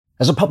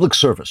As a public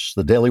service,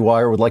 the Daily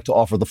Wire would like to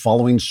offer the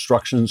following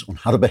instructions on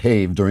how to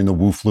behave during the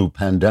Wu flu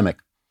pandemic.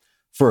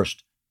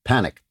 First,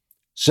 panic.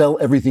 Sell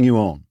everything you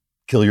own.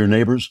 Kill your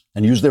neighbors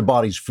and use their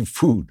bodies for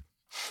food.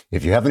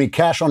 If you have any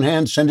cash on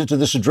hand, send it to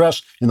this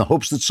address in the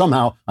hopes that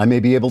somehow I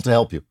may be able to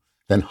help you.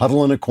 Then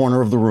huddle in a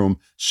corner of the room,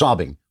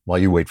 sobbing while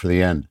you wait for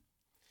the end.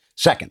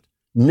 Second,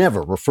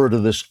 never refer to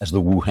this as the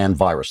Wuhan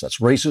virus. That's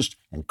racist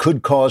and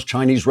could cause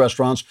Chinese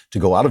restaurants to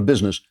go out of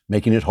business,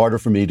 making it harder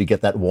for me to get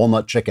that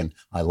walnut chicken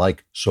I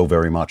like so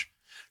very much.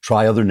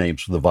 Try other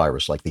names for the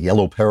virus, like the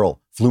yellow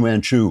peril, flu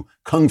Manchu,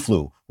 kung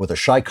flu, or the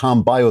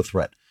Shicom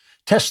biothreat.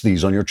 Test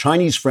these on your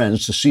Chinese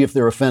friends to see if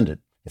they're offended.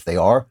 If they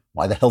are,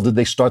 why the hell did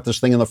they start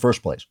this thing in the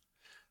first place?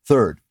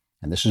 Third,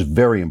 and this is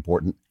very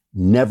important,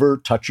 never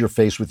touch your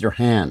face with your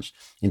hands.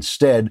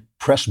 Instead,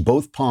 press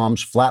both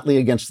palms flatly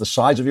against the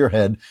sides of your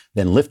head,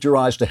 then lift your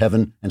eyes to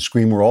heaven and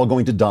scream, "We're all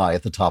going to die,"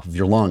 at the top of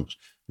your lungs.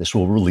 This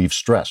will relieve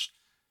stress,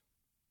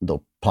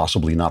 though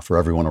possibly not for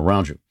everyone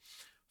around you.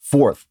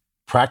 Fourth,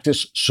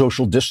 practice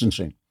social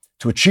distancing.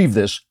 To achieve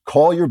this,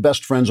 call your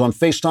best friends on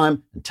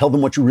FaceTime and tell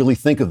them what you really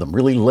think of them.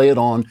 Really lay it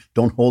on.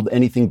 Don't hold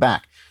anything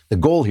back. The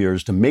goal here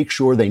is to make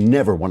sure they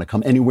never want to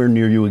come anywhere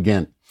near you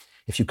again.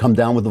 If you come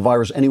down with the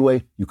virus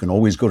anyway, you can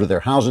always go to their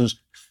houses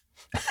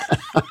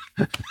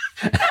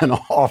and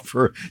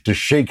offer to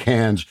shake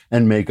hands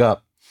and make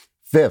up.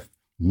 Fifth,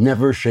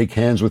 never shake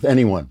hands with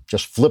anyone.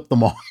 Just flip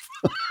them off.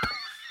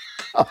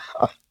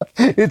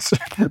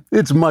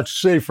 It's much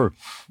safer.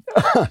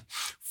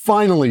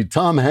 Finally,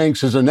 Tom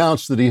Hanks has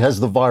announced that he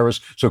has the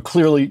virus, so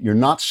clearly you're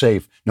not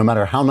safe, no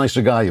matter how nice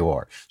a guy you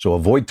are. So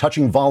avoid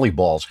touching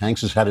volleyballs. Hanks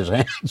has had his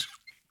hands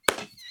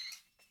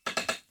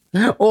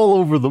all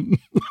over them.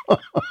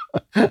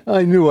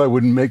 I knew I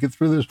wouldn't make it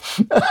through this.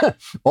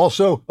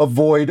 Also,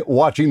 avoid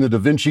watching the Da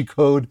Vinci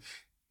Code.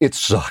 It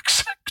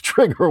sucks.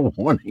 Trigger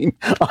warning.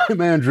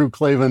 I'm Andrew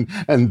Klavan,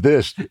 and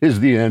this is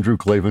The Andrew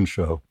Klavan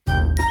Show.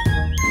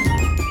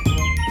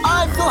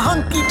 I feel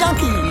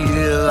hunky-dunky.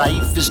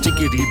 Life is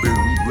tickety-boo.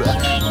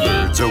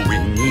 Birds are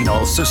winging,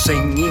 also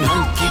singing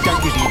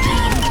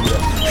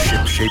hunky-dunky-doo.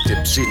 Ship-shaped,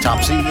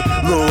 ipsy-topsy.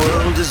 The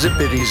world is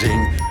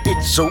zippity-zing.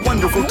 It's a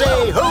wonderful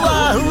day.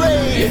 Hurrah,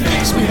 hooray. It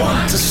makes me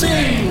want to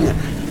sing.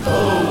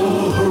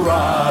 Oh,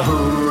 hurrah,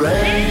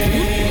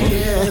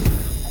 hooray.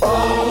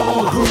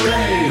 Oh,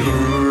 hooray,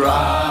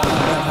 hurrah.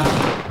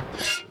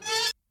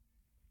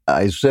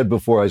 I said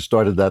before I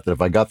started that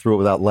if I got through it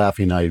without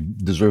laughing, I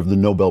deserved the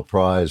Nobel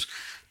Prize.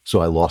 So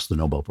I lost the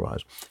Nobel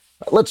Prize.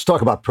 Let's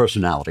talk about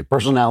personality.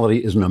 Personality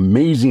is an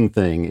amazing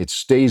thing. It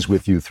stays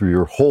with you through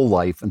your whole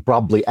life and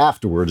probably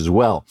afterward as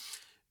well.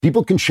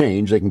 People can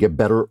change, they can get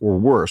better or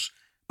worse,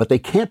 but they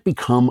can't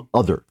become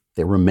other.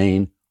 They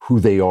remain who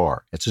they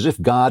are. It's as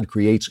if God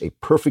creates a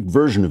perfect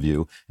version of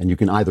you, and you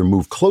can either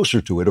move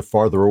closer to it or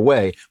farther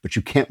away, but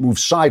you can't move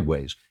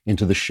sideways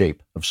into the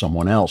shape of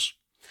someone else.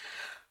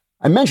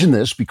 I mention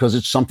this because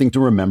it's something to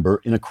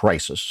remember in a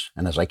crisis.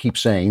 And as I keep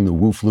saying, the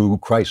Wu flu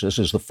crisis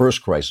is the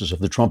first crisis of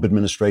the Trump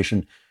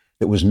administration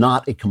that was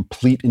not a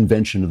complete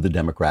invention of the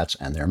Democrats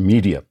and their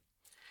media.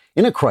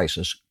 In a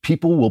crisis,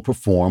 people will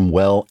perform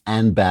well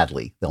and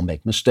badly. They'll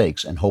make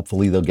mistakes, and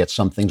hopefully they'll get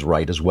some things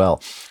right as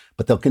well.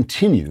 But they'll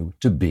continue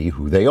to be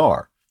who they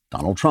are.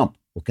 Donald Trump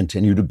will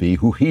continue to be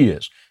who he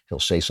is. He'll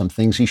say some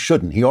things he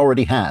shouldn't. He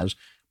already has.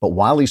 But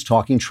while he's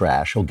talking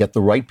trash, he'll get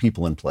the right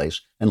people in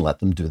place and let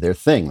them do their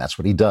thing. That's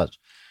what he does.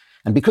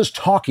 And because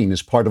talking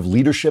is part of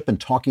leadership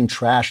and talking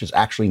trash is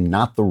actually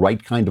not the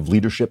right kind of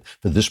leadership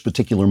for this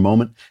particular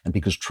moment, and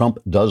because Trump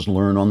does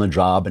learn on the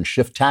job and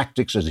shift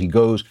tactics as he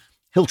goes,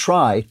 he'll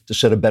try to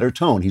set a better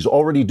tone. He's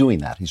already doing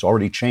that. He's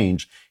already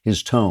changed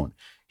his tone.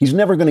 He's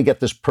never going to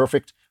get this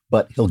perfect,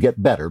 but he'll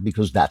get better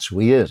because that's who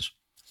he is.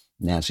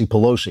 Nancy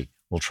Pelosi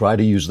will try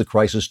to use the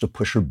crisis to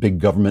push her big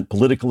government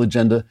political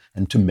agenda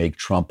and to make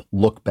Trump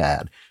look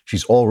bad.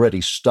 She's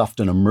already stuffed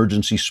an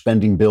emergency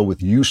spending bill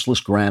with useless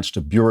grants to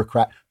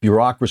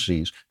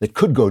bureaucracies that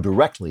could go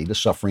directly to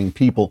suffering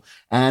people,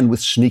 and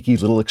with sneaky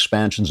little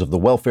expansions of the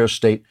welfare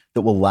state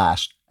that will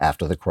last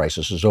after the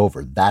crisis is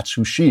over. That's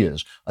who she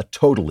is, a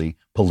totally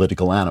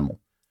political animal.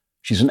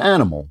 She's an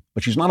animal,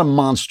 but she's not a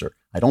monster.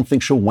 I don't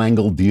think she'll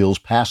wangle deals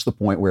past the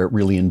point where it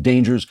really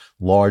endangers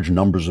large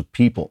numbers of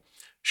people.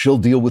 She'll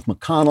deal with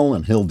McConnell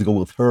and he'll deal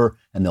with her,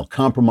 and they'll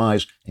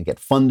compromise and get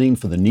funding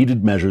for the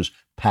needed measures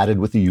padded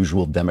with the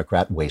usual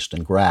Democrat waste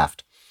and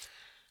graft.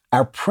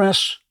 Our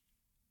press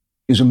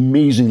is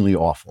amazingly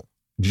awful.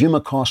 Jim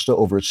Acosta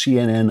over at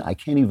CNN, I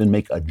can't even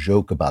make a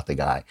joke about the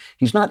guy.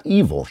 He's not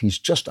evil. He's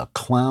just a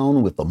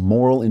clown with the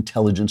moral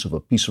intelligence of a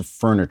piece of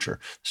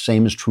furniture. The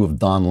same is true of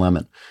Don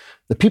Lemon.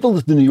 The people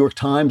at the New York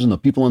Times and the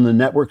people on the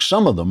network,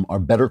 some of them are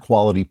better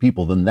quality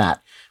people than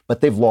that, but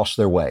they've lost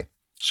their way.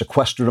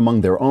 Sequestered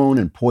among their own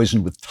and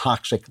poisoned with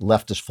toxic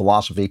leftist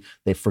philosophy,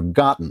 they've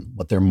forgotten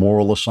what their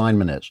moral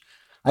assignment is.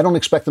 I don't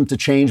expect them to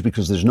change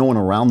because there's no one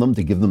around them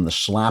to give them the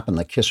slap and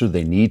the kisser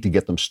they need to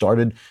get them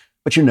started,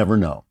 but you never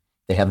know.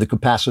 They have the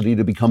capacity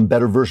to become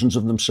better versions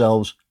of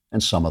themselves,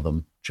 and some of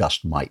them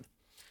just might.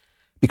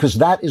 Because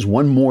that is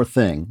one more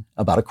thing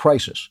about a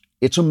crisis.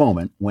 It's a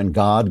moment when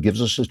God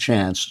gives us a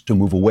chance to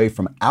move away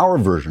from our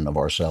version of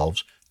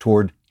ourselves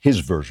toward his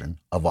version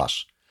of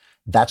us.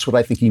 That's what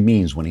I think he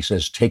means when he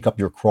says, take up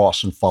your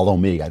cross and follow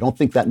me. I don't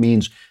think that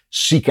means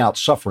seek out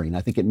suffering.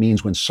 I think it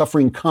means when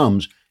suffering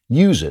comes,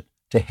 use it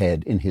to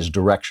head in his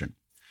direction.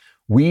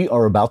 We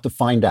are about to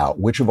find out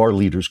which of our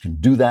leaders can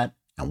do that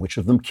and which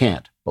of them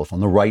can't, both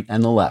on the right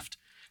and the left.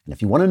 And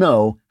if you want to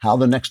know how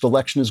the next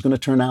election is going to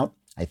turn out,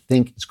 I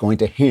think it's going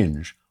to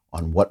hinge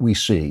on what we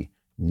see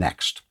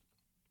next.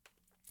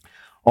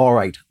 All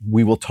right,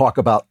 we will talk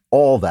about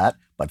all that,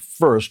 but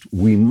first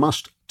we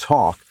must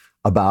talk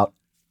about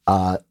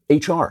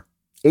HR.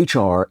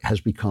 HR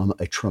has become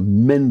a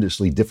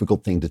tremendously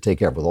difficult thing to take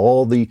care of. With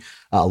all the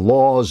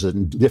laws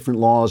in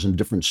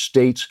different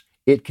states,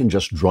 it can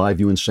just drive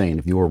you insane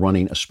if you are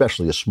running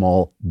especially a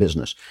small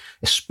business,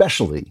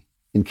 especially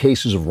in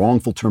cases of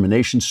wrongful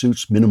termination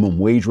suits, minimum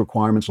wage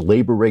requirements,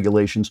 labor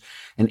regulations,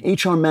 and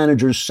HR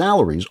managers'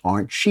 salaries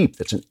aren't cheap.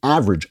 That's an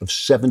average of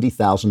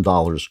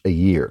 $70,000 a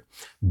year.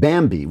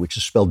 Bambee, which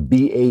is spelled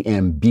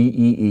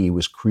B-A-M-B-E-E,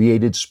 was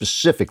created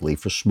specifically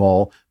for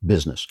small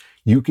business.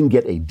 You can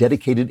get a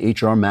dedicated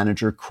HR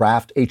manager,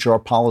 craft HR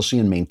policy,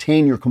 and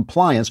maintain your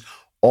compliance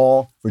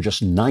all for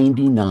just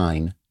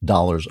 $99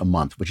 a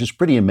month, which is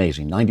pretty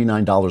amazing.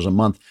 $99 a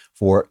month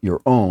for your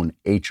own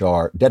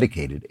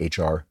dedicated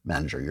HR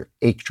manager. Your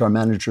HR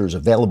manager is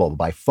available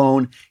by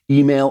phone,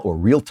 email, or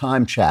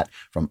real-time chat.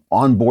 From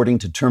onboarding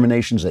to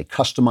terminations, they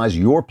customize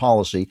your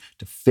policy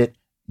to fit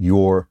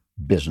your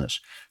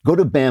business. Go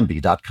to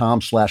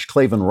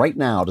Bambee.com/Klavan right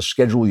now to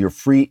schedule your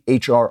free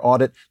HR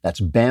audit. That's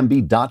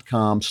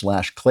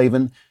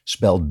Bambee.com/Klavan,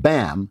 spelled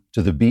BAM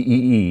to the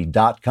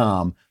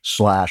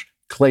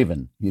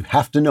BEE.com/Klavan. You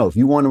have to know. If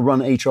you want to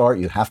run HR,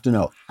 you have to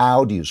know.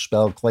 How do you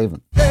spell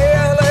Klavan?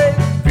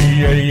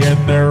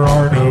 K-L-A-V-A-N, there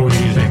are no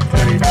E's in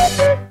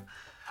Klavan.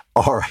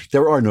 All right,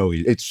 there are no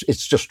E's.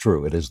 It's just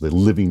true. It is the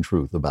living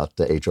truth about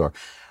the HR.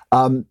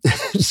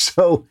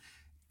 So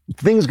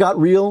things got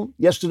real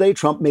yesterday.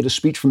 Trump made a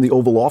speech from the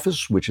Oval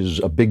Office, which is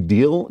a big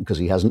deal because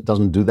he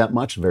doesn't do that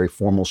much, a very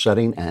formal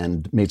setting,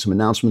 and made some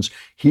announcements.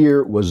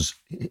 Here's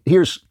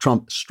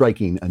Trump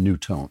striking a new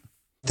tone.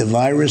 The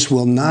virus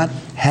will not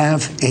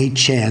have a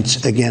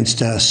chance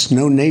against us.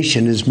 No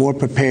nation is more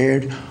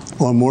prepared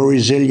or more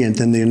resilient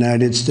than the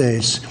United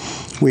States.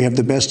 We have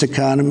the best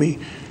economy,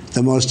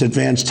 the most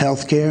advanced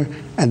health care,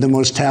 and the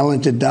most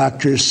talented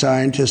doctors,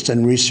 scientists,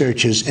 and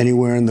researchers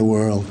anywhere in the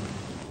world.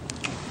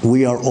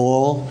 We are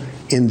all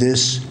in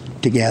this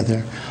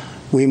together.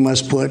 We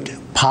must put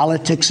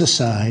politics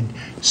aside,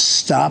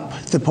 stop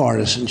the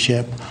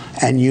partisanship,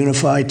 and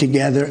unify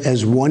together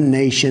as one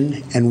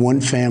nation and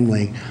one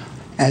family.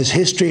 As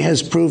history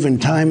has proven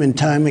time and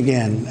time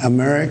again,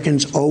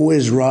 Americans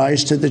always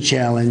rise to the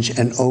challenge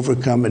and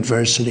overcome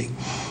adversity.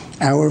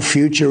 Our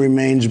future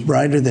remains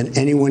brighter than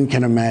anyone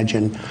can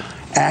imagine.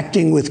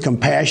 Acting with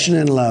compassion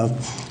and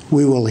love,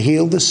 we will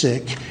heal the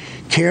sick,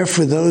 care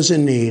for those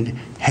in need,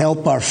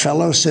 help our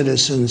fellow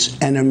citizens,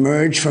 and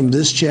emerge from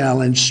this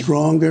challenge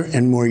stronger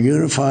and more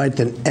unified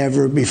than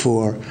ever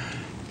before.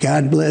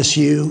 God bless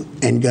you,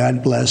 and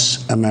God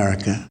bless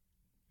America.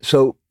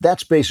 So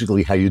that's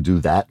basically how you do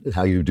that,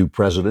 how you do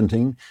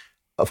presidenting.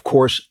 Of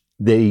course,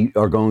 they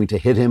are going to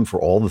hit him for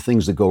all the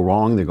things that go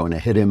wrong. They're going to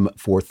hit him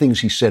for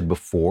things he said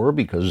before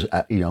because,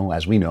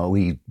 as we know,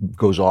 he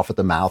goes off at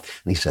the mouth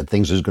and he said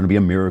things is going to be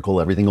a miracle.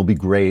 Everything will be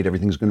great.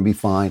 Everything's going to be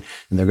fine.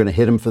 And they're going to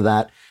hit him for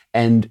that.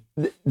 And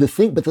the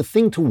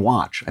thing to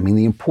watch,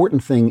 the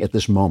important thing at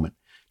this moment,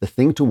 the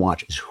thing to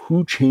watch is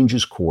who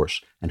changes course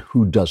and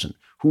who doesn't,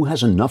 who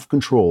has enough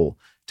control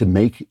to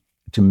make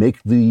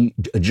the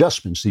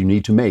adjustments that you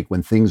need to make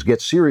when things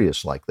get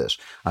serious like this.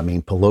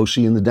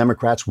 Pelosi and the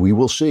Democrats,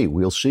 we'll see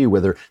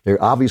whether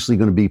they're obviously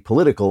going to be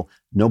political.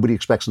 Nobody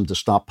expects them to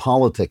stop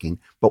politicking,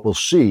 but we'll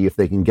see if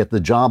they can get the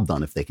job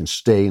done, if they can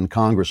stay in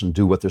Congress and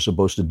do what they're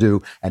supposed to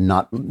do and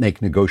not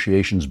make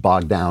negotiations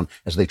bogged down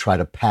as they try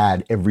to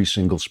pad every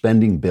single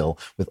spending bill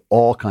with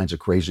all kinds of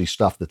crazy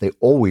stuff that they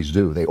always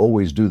do. They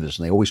always do this,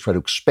 and they always try to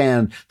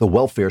expand the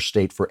welfare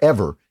state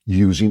forever,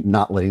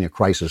 not letting a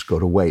crisis go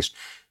to waste.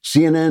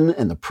 CNN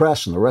and the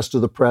press and the rest of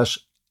the press,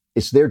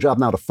 it's their job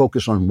now to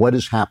focus on what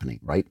is happening,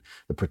 right?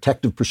 The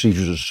protective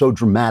procedures are so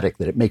dramatic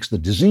that it makes the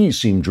disease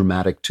seem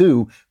dramatic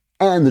too,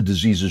 and the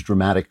disease is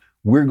dramatic.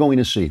 We're going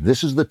to see.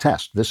 This is the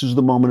test. This is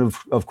the moment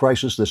of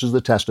crisis. This is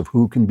the test of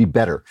who can be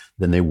better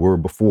than they were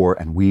before,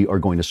 and we are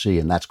going to see,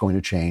 and that's going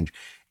to change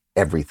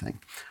everything.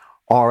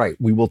 All right,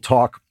 we will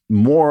talk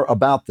more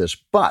about this,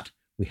 but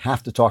we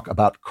have to talk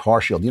about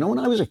CarShield. When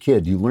I was a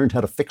kid, you learned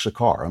how to fix a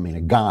car.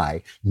 A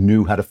guy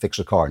knew how to fix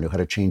a car, knew how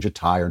to change a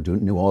tire,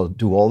 do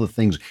all the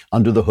things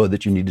under the hood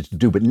that you needed to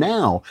do. But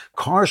now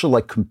cars are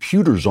like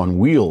computers on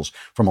wheels,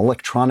 from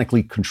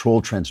electronically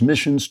controlled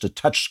transmissions to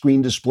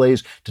touchscreen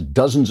displays to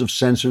dozens of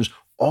sensors.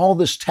 All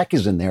this tech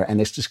is in there,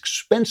 and it's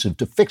expensive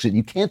to fix it.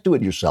 You can't do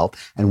it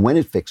yourself. And when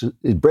it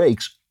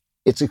breaks,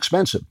 it's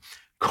expensive.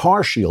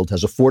 CarShield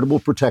has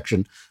affordable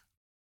protection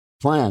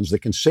plans that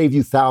can save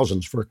you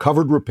thousands for a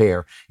covered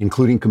repair,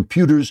 including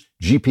computers,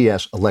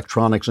 GPS,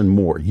 electronics, and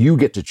more. You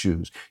get to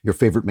choose your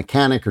favorite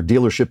mechanic or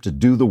dealership to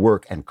do the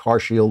work, and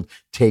CarShield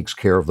takes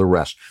care of the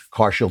rest.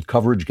 CarShield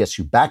coverage gets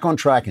you back on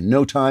track in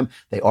no time.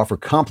 They offer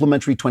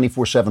complimentary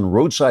 24/7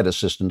 roadside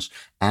assistance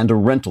and a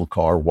rental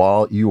car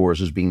while yours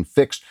is being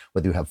fixed.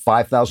 Whether you have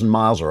 5,000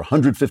 miles or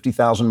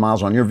 150,000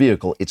 miles on your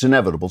vehicle, it's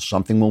inevitable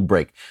something will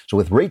break. So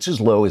with rates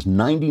as low as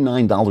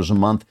 $99 a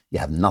month, you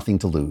have nothing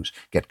to lose.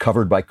 Get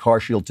covered by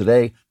CarShield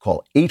today.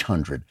 Call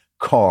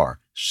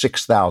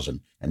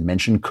 800-CAR-6000 and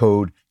mention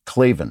code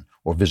Klavan,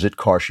 or visit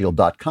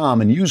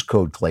carshield.com and use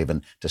code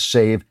Klavan to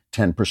save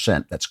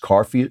 10%. That's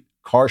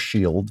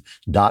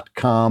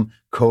carshield.com,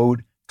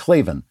 code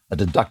Klavan. A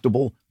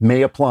deductible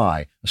may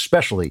apply,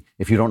 especially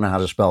if you don't know how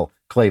to spell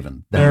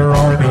Klavan. There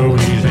are no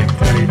E's in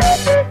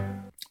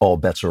Klavan. All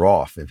bets are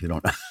off if you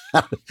don't know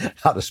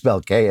how to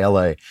spell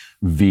Klavan.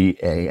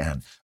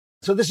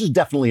 So this is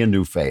definitely a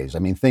new phase. I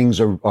mean,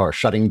 things are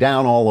shutting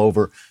down all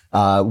over.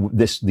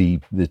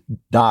 The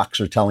docs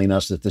are telling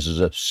us that this is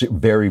a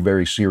very,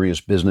 very serious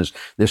business.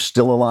 There's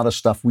still a lot of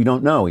stuff we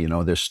don't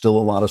know. There's still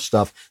a lot of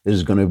stuff that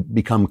is going to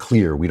become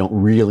clear. We don't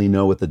really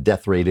know what the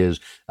death rate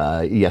is.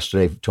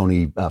 Yesterday,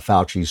 Tony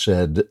Fauci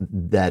said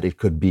that it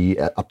could be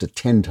up to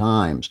 10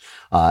 times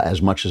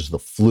as much as the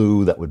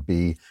flu. That would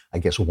be, I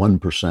guess,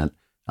 1%.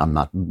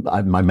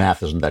 My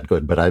math isn't that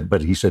good,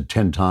 but he said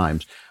 10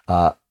 times.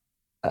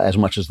 As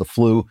much as the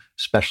flu,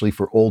 especially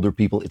for older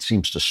people. It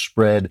seems to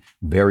spread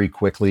very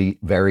quickly,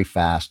 very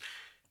fast,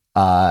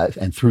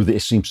 and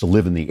it seems to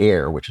live in the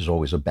air, which is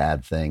always a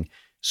bad thing.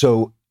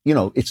 So,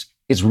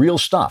 it's real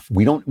stuff.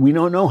 We don't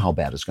know how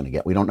bad it's going to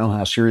get. We don't know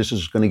how serious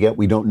it's going to get.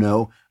 We don't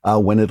know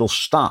when it'll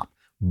stop.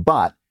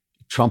 But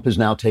Trump is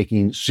now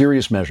taking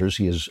serious measures.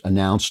 He has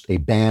announced a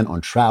ban on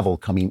travel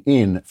coming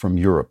in from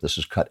Europe. This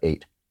is Cut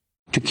 8.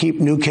 To keep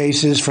new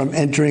cases from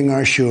entering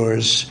our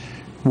shores,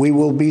 we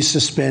will be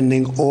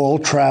suspending all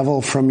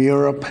travel from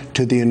Europe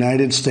to the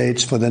United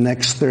States for the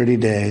next 30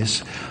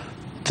 days.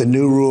 The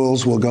new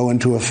rules will go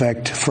into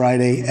effect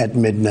Friday at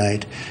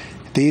midnight.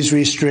 These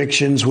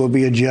restrictions will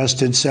be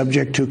adjusted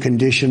subject to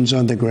conditions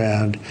on the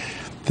ground.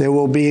 There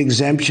will be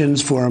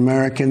exemptions for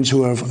Americans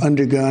who have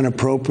undergone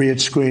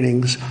appropriate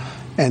screenings,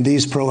 and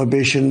these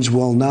prohibitions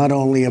will not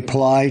only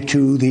apply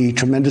to the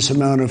tremendous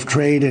amount of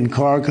trade and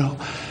cargo,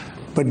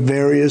 but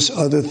various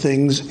other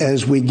things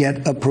as we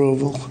get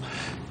approval.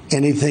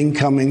 Anything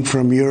coming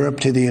from Europe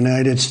to the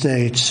United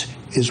States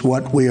is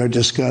what we are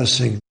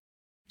discussing.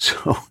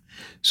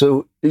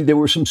 So there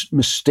were some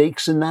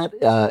mistakes in that.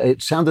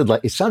 It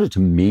sounded to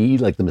me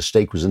like the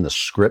mistake was in the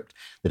script,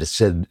 that it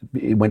said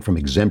it went from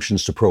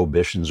exemptions to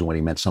prohibitions when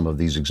he meant some of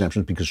these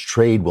exemptions, because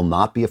trade will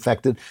not be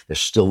affected. They're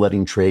still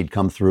letting trade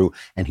come through.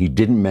 And he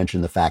didn't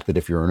mention the fact that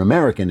if you're an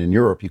American in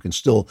Europe, you can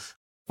still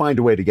find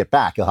a way to get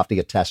back. You'll have to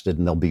get tested,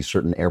 and there'll be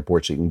certain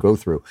airports you can go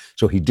through.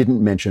 So he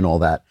didn't mention all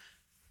that.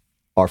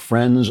 Our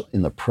friends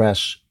in the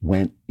press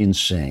went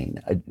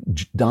insane.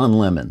 Don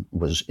Lemon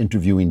was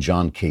interviewing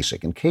John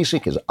Kasich, and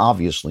Kasich is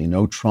obviously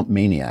no Trump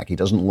maniac. He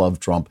doesn't love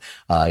Trump.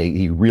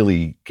 He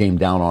really came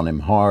down on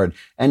him hard.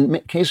 And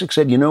Kasich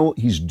said,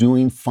 he's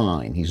doing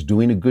fine. He's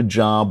doing a good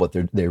job, but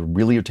they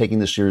really are taking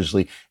this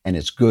seriously, and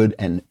it's good.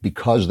 And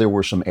because there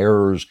were some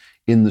errors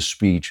in the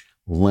speech,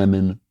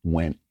 Lemon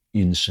went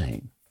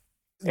insane.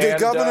 The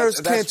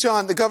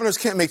governors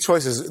can't make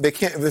choices. They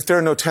can't if there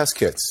are no test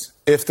kits.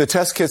 If the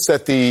test kits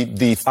that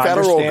the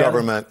federal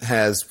government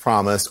has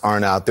promised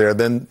aren't out there,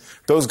 then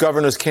those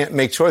governors can't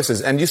make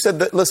choices. And you said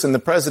that, listen,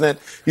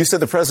 you said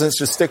the president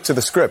should stick to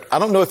the script. I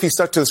don't know if he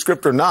stuck to the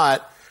script or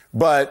not,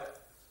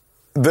 but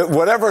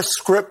whatever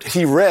script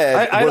he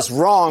read was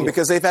wrong,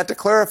 because they've had to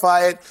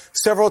clarify it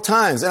several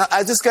times. And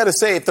I just got to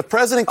say, if the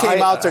president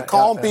came out to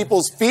calm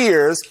people's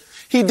fears,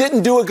 he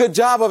didn't do a good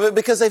job of it,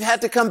 because they've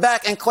had to come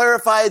back and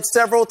clarify it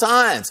several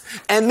times.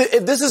 And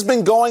this has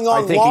been going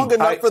on long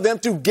enough for them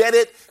to get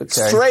it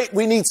straight.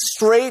 We need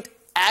straight,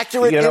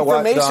 accurate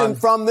information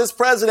from this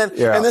president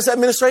and this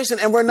administration,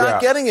 and we're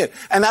not getting it.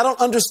 And I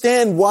don't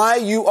understand why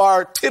you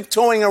are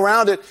tiptoeing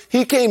around it.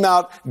 He came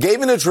out,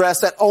 gave an address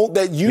that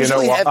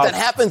usually that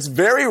happens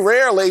very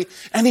rarely,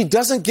 and he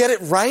doesn't get it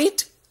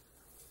right.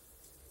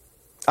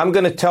 I'm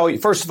going to tell you,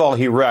 first of all,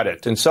 he read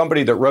it. And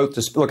somebody that wrote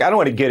this, look, I don't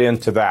want to get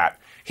into that.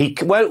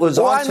 It was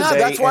on today.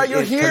 That's why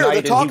you're here,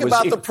 to talk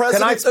about the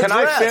president's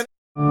address.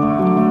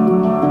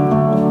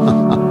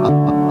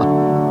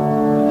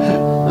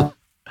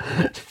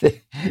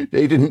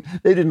 They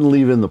didn't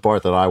leave in the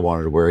part that I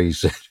wanted, where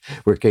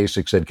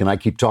Kasich said, "Can I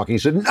keep talking?" He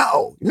said,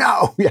 "No,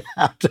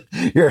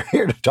 you're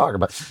here to talk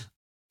about."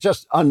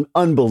 Just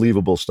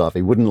unbelievable stuff.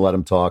 He wouldn't let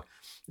him talk,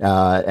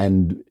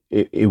 and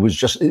it was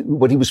just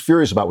what he was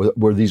furious about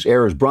were these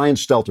errors. Brian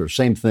Stelter,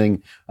 same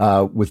thing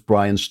with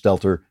Brian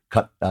Stelter,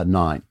 Cut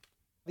 9.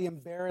 The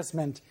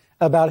embarrassment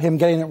about him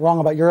getting it wrong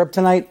about Europe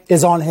tonight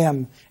is on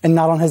him and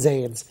not on his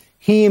aides.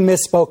 He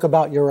misspoke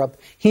about Europe.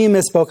 He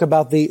misspoke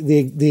about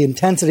the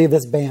intensity of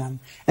this ban,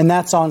 and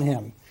that's on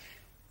him.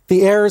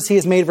 The errors he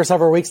has made for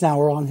several weeks now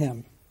are on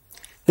him.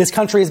 This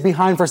country is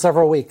behind for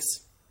several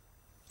weeks.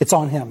 It's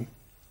on him.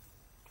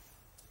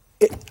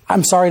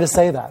 I'm sorry to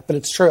say that, but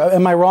it's true.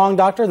 Am I wrong,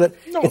 Doctor? That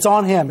it's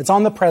on him. It's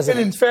on the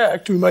president. And in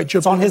fact, we might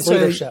jump it's on his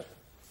leadership.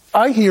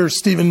 I hear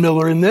Stephen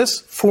Miller in this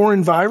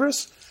foreign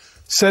virus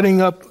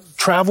setting up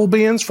travel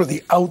bans for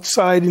the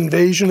outside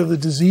invasion of the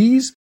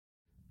disease.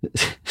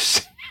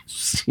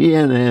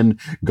 CNN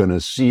gonna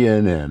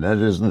CNN. That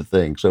isn't the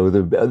thing. So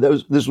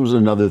this was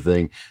another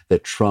thing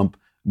that Trump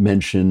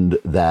mentioned,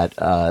 that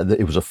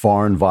it was a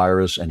foreign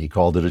virus, and he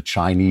called it a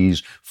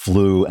Chinese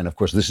flu. And of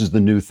course, this is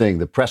the new thing.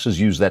 The press has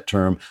used that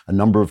term a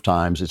number of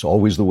times. It's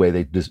always the way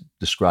they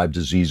describe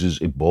diseases: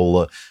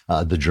 Ebola,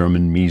 the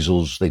German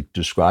measles. They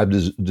describe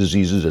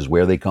diseases as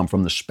where they come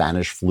from. The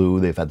Spanish flu.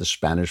 They've had the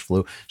Spanish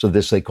flu. So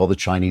this they call the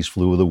Chinese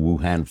flu or the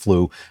Wuhan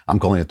flu. I'm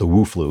calling it the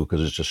Wu flu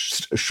because it's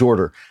just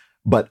shorter.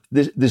 But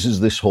this is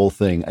this whole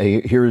thing.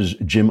 Here is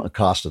Jim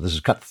Acosta. This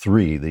is cut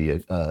 3,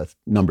 the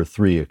number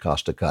 3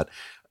 Acosta cut,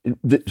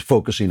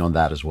 focusing on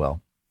that as well.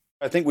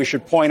 I think we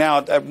should point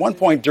out at one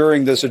point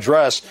during this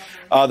address,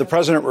 the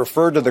president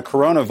referred to the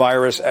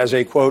coronavirus as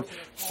a, quote,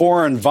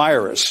 foreign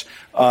virus.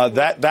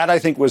 That I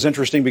think was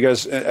interesting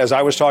because as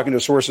I was talking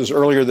to sources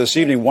earlier this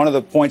evening, one of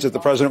the points that the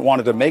president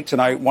wanted to make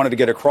tonight, wanted to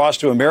get across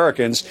to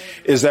Americans,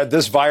 is that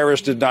this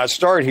virus did not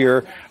start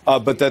here,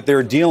 but that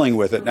they're dealing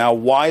with it. Now,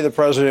 why the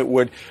president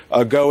would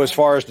go as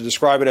far as to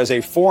describe it as a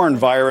foreign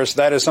virus,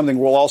 that is something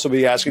we'll also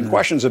be asking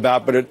questions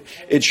about. But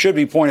it should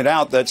be pointed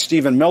out that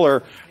Stephen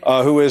Miller,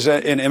 who is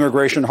an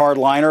immigration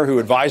hardliner who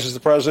advises the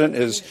president,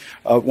 is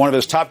one of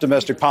his top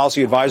domestic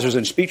policy advisors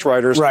and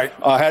speechwriters,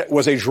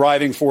 was a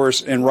driving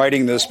force in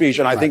writing this speech.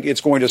 And I think it's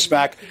going to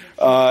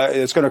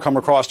it's going to come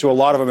across to a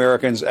lot of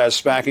Americans as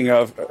smacking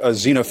of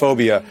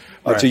xenophobia,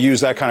 to use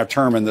that kind of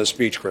term in this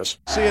speech, Chris.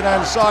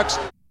 CNN sucks.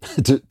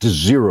 to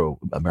zero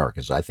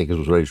Americans, I think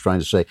is what he's trying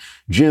to say.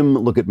 Jim,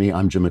 look at me.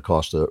 I'm Jim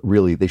Acosta.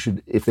 Really, they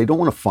should, if they don't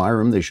want to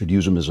fire him, they should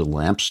use him as a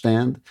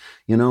lampstand,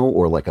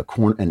 or like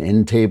an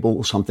end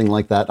table, something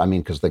like that. I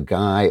mean, because the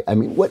guy,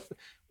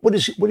 what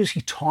is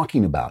he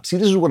talking about? See,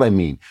 this is what I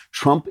mean.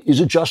 Trump is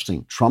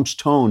adjusting. Trump's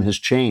tone has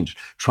changed.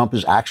 Trump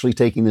is actually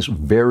taking this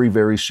very,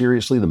 very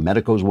seriously. The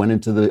medicos went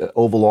into the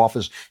Oval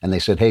Office and they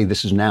said, hey,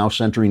 this is now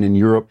centering in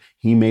Europe.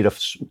 He made a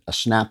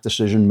snap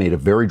decision, made a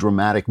very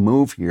dramatic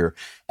move here.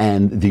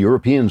 And the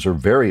Europeans are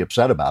very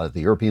upset about it.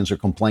 The Europeans are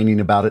complaining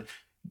about it.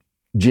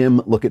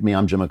 Jim, look at me,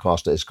 I'm Jim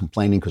Acosta, is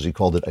complaining because he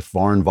called it a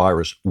foreign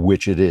virus,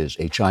 which it is,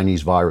 a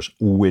Chinese virus,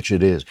 which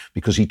it is,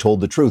 because he told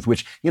the truth,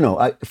 which,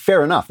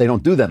 fair enough. They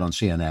don't do that on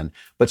CNN,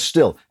 but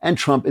still. And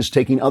Trump is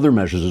taking other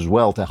measures as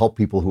well to help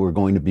people who are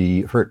going to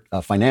be hurt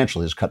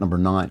financially, is cut number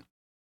 9.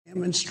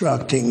 I'm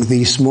instructing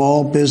the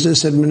Small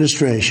Business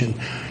Administration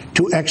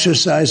to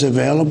exercise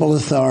available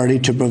authority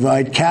to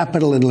provide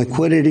capital and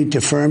liquidity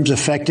to firms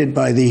affected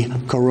by the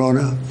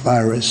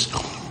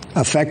coronavirus.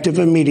 Effective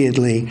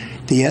immediately,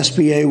 the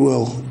SBA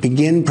will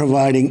begin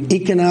providing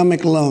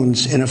economic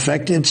loans in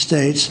affected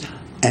states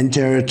and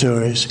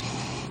territories.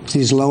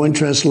 These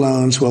low-interest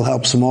loans will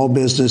help small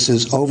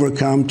businesses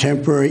overcome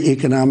temporary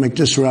economic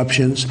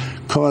disruptions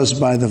caused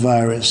by the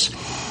virus.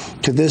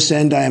 To this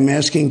end, I am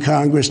asking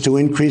Congress to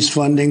increase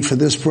funding for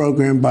this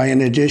program by an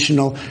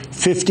additional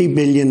 $50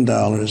 billion.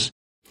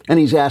 And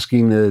he's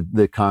asking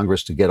the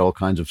Congress to get all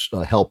kinds of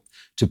help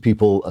to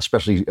people,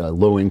 especially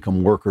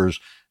low-income workers,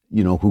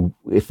 who,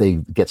 if they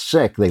get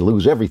sick, they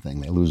lose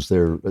everything. They lose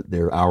their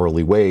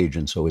hourly wage.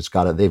 And so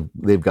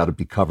they've got to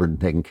be covered and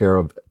taken care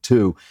of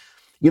too.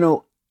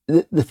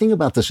 The thing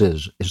about this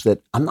is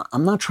that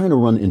I'm not trying to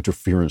run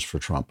interference for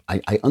Trump.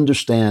 I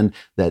understand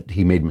that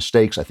he made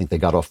mistakes. I think they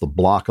got off the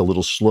block a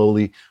little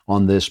slowly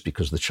on this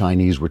because the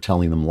Chinese were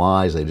telling them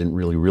lies. They didn't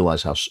really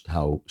realize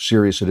how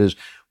serious it is.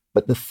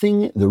 But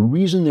the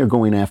reason they're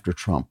going after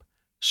Trump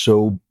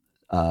so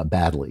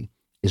badly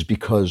is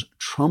because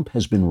Trump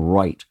has been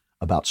right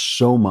about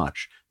so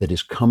much that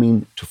is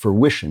coming to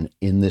fruition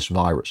in this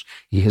virus.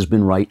 He has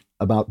been right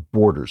about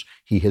borders.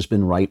 He has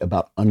been right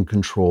about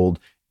uncontrolled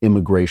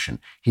immigration.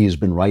 He has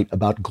been right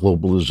about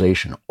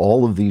globalization.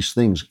 All of these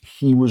things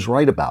he was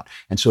right about.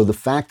 And so the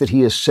fact that he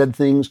has said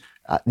things,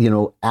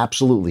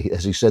 absolutely,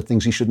 has he said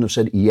things he shouldn't have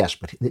said? Yes,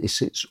 but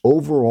his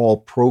overall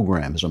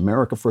program, his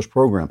America First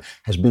program,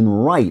 has been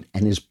right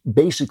and is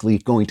basically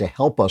going to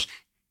help us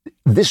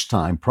this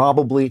time,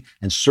 probably,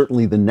 and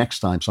certainly the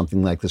next time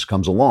something like this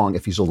comes along,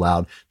 if he's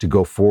allowed to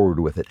go forward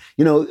with it.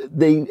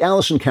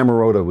 Alison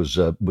Camerota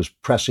was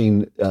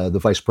pressing the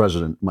Vice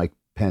President, Mike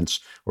Pence,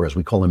 or as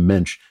we call him,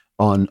 Mensch,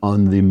 on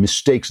the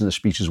mistakes in the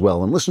speech as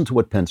well. And listen to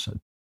what Pence said.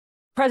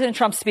 President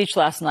Trump's speech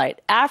last night,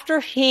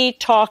 after he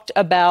talked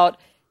about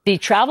the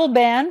travel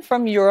ban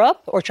from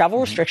Europe, or travel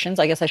restrictions,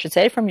 I guess I should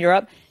say, from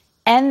Europe,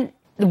 and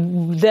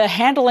the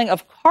handling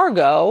of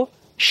cargo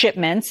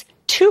shipments,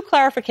 2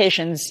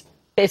 clarifications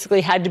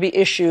basically had to be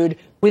issued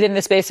within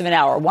the space of an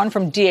hour. One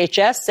from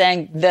DHS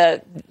saying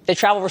the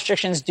travel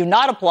restrictions do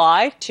not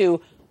apply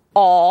to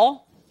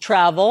all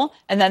travel.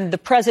 And then the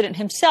president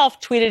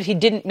himself tweeted he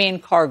didn't mean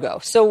cargo.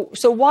 So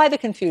why the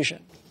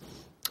confusion?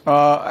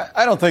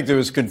 I don't think there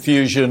was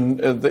confusion.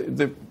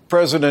 The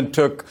president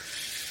took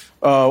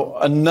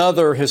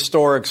another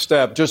historic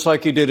step, just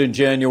like he did in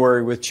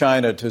January with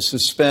China, to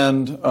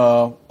suspend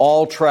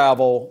all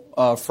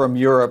travel from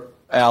Europe,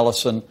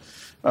 Allison,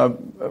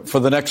 for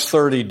the next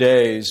 30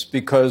 days,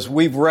 because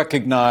we've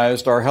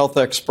recognized, our health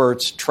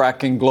experts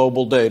tracking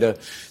global data,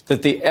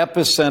 that the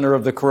epicenter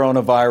of the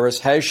coronavirus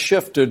has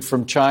shifted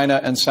from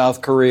China and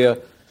South Korea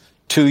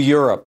to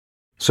Europe.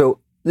 So,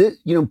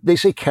 they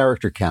say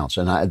character counts,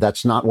 and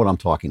that's not what I'm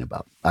talking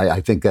about.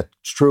 I think that's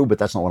true, but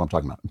that's not what I'm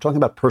talking about. I'm talking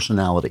about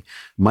personality.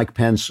 Mike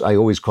Pence, I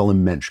always call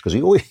him Mensch, because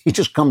he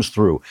just comes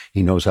through.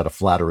 He knows how to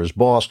flatter his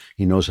boss.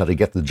 He knows how to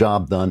get the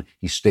job done.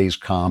 He stays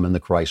calm in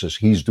the crisis.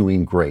 He's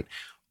doing great.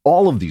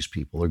 All of these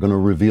people are going to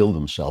reveal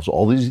themselves.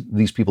 All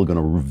these people are going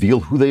to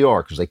reveal who they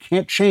are, because they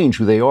can't change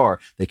who they are.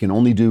 They can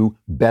only do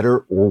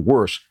better or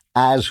worse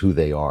as who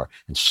they are.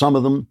 And some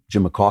of them,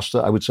 Jim Acosta,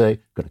 I would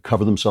say, going to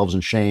cover themselves in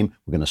shame.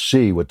 We're going to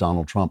see what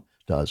Donald Trump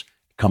does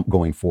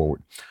going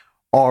forward.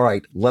 All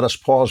right, let us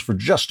pause for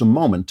just a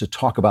moment to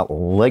talk about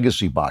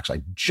Legacy Box.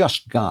 I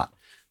just got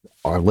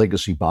our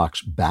Legacy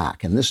Box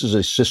back. And this is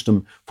a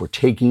system for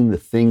taking the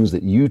things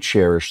that you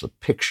cherish, the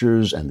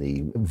pictures and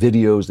the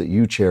videos that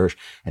you cherish,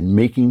 and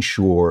making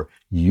sure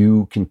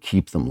you can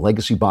keep them.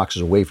 Legacy Box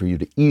is a way for you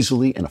to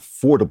easily and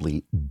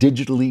affordably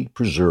digitally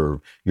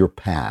preserve your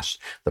past.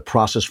 The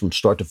process from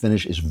start to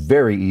finish is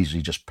very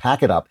easy. Just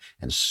pack it up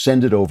and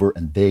send it over,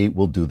 and they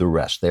will do the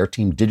rest. Their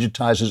team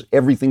digitizes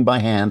everything by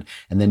hand,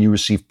 and then you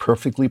receive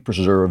perfectly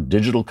preserved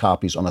digital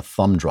copies on a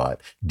thumb drive,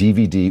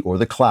 DVD, or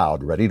the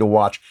cloud, ready to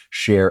watch,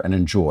 share, and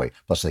enjoy.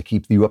 Plus, they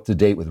keep you up to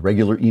date with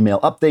regular email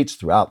updates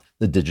throughout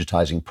the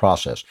digitizing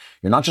process.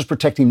 You're not just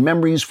protecting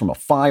memories from a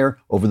fire.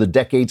 Over the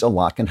decades, a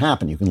lot can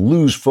happen. You can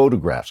lose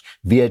photographs.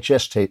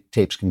 VHS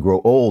tapes can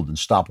grow old and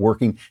stop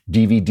working.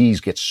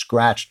 DVDs get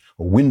scratched.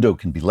 A window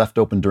can be left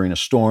open during a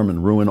storm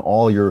and ruin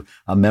all your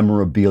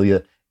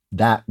memorabilia.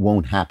 That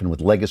won't happen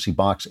with Legacy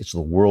Box. It's the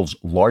world's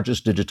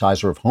largest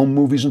digitizer of home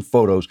movies and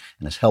photos,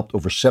 and has helped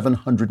over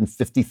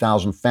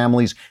 750,000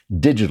 families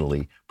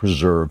digitally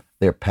preserve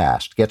their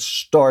past. Get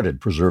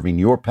started preserving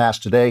your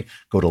past today.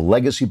 Go to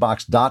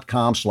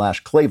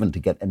legacybox.com/Klavan to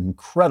get an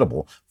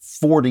incredible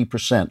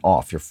 40%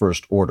 off your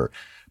first order.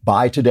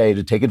 Buy today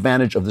to take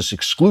advantage of this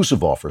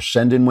exclusive offer.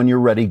 Send in when you're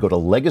ready. Go to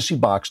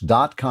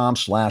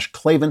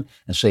legacybox.com/Klavan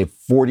and save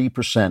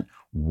 40%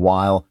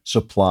 while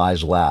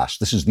supplies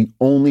last. This is the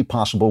only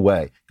possible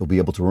way you'll be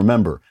able to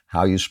remember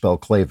how you spell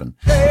Klavan.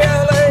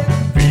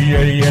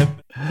 K-L-A-V-A-N.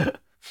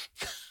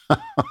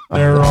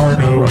 There are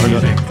no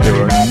E's in Klavan.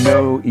 There are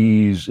no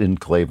E's in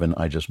Klavan.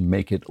 I just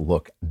make it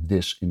look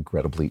this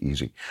incredibly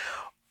easy.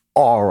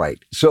 All right.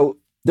 So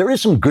there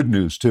is some good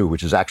news, too,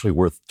 which is actually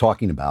worth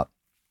talking about.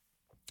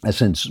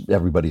 Since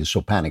everybody is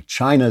so panicked,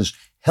 China's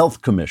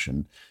Health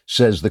Commission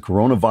says the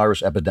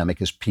coronavirus epidemic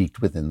has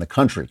peaked within the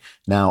country.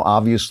 Now,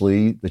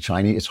 obviously,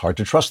 it's hard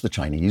to trust the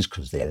Chinese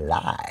because they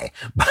lie.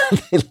 But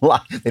they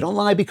lie. They don't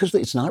lie because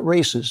it's not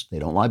racist. They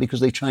don't lie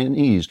because they're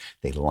Chinese.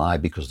 They lie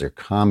because they're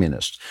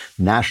communists.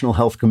 National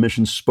Health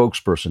Commission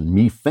spokesperson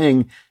Mi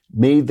Feng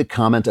made the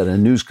comment at a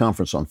news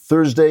conference on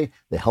Thursday.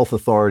 The health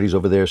authorities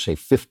over there say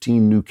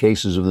 15 new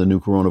cases of the new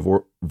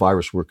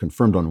coronavirus were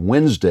confirmed on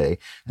Wednesday,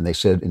 and they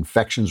said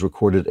infections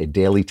recorded a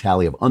daily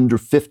tally of under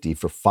 50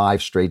 for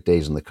 5 straight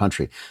days in the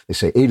country. They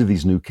say 8 of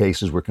these new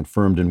cases were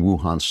confirmed in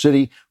Wuhan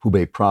City,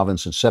 Hubei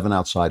province, and 7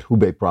 outside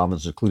Hubei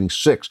province, including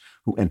 6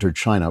 who entered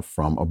China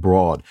from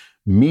abroad.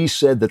 Mi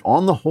said that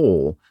on the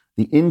whole,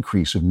 the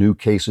increase of new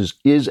cases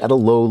is at a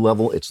low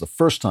level. It's the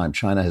first time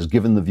China has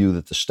given the view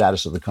that the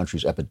status of the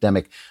country's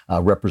epidemic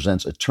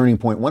represents a turning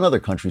point. One other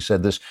country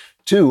said this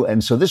too.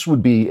 And so this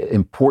would be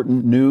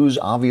important news.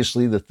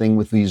 Obviously, the thing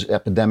with these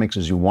epidemics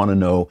is you want to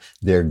know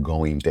they're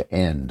going to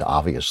end.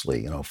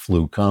 Obviously,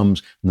 flu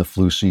comes and the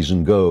flu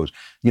season goes.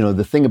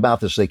 The thing about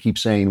this, they keep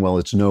saying, well,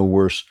 it's no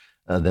worse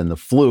than the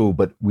flu,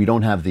 but we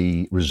don't have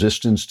the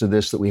resistance to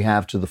this that we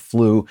have to the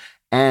flu.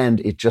 And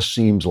it just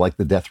seems like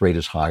the death rate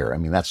is higher. I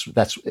mean,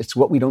 it's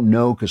what we don't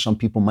know, because some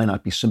people might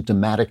not be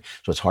symptomatic.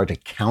 So it's hard to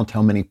count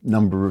how many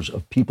numbers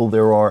of people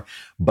there are.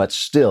 But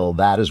still,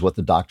 that is what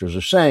the doctors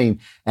are saying.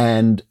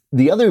 And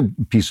the other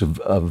piece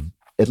of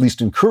at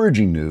least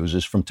encouraging news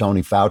is from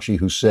Tony Fauci,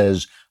 who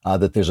says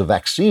that there's a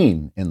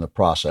vaccine in the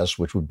process,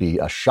 which would be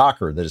a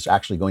shocker that it's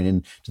actually going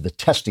into the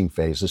testing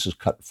phase. This is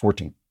cut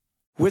 14.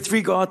 With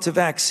regard to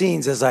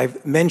vaccines, as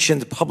I've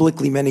mentioned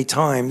publicly many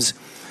times,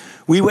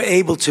 we were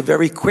able to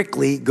very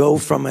quickly go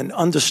from an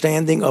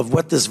understanding of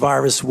what this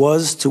virus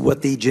was to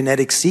what the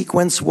genetic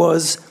sequence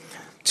was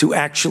to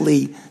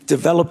actually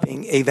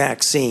developing a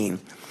vaccine.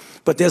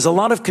 But there's a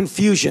lot of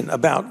confusion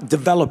about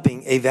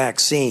developing a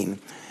vaccine.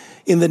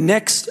 In the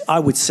next, I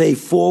would say,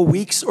 4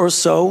 weeks or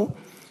so,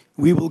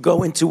 we will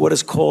go into what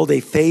is called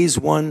a phase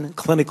 1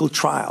 clinical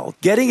trial.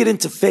 Getting it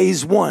into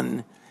phase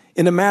 1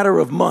 in a matter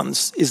of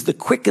months is the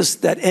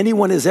quickest that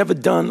anyone has ever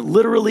done,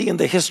 literally in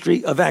the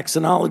history of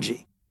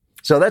vaccinology.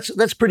 So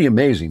that's pretty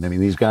amazing. I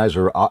mean, these guys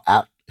are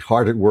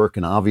hard at work.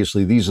 And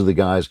obviously, these are the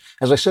guys,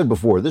 as I said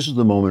before, this is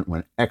the moment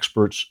when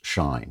experts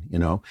shine. You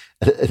know,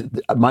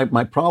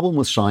 my problem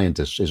with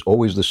scientists is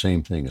always the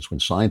same thing. It's when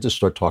scientists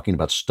start talking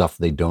about stuff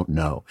they don't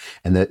know.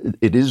 And that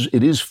it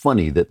is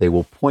funny that they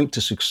will point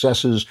to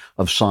successes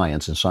of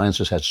science. And science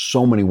has had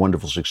so many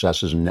wonderful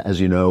successes. And as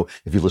you know,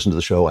 if you listen to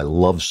the show, I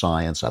love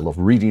science. I love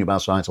reading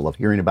about science. I love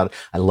hearing about it.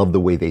 I love the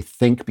way they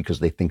think because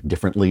they think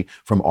differently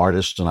from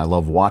artists. And I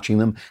love watching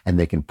them. And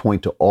they can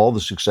point to all the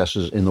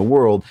successes in the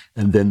world.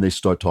 And then they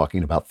start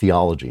talking about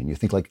theology. And you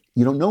think, like,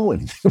 you don't know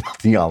anything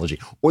about theology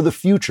or the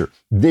future.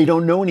 They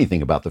don't know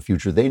anything about the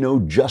future. They know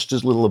just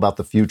as little about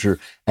the future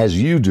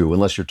as you do,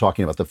 unless you're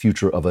talking about the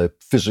future of a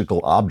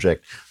physical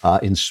object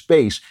in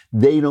space.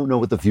 They don't know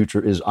what the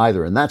future is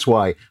either. And that's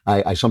why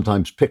I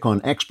sometimes pick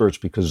on experts,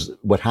 because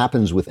what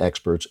happens with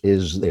experts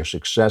is their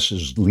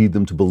successes lead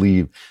them to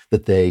believe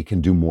that they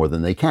can do more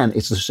than they can.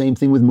 It's the same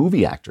thing with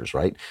movie actors,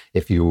 right?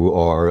 If you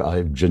are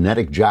a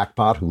genetic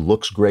jackpot who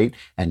looks great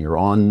and you're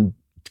on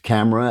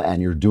camera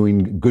and you're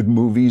doing good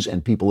movies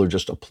and people are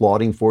just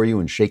applauding for you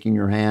and shaking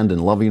your hand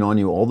and loving on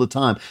you all the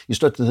time, you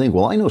start to think,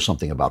 well, I know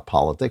something about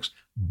politics.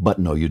 But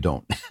no, you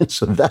don't.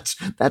 So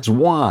that's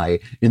why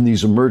in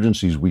these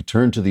emergencies we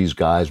turn to these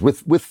guys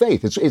with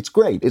faith. It's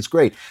great. It's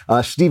great.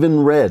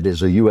 Stephen Redd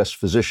is a U.S.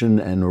 physician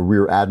and a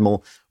rear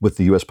admiral with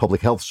the U.S.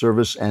 Public Health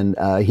Service, and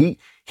he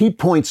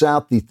points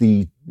out that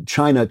the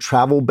China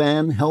travel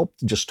ban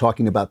helped. Just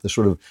talking about the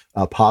sort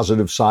of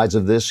positive sides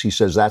of this, he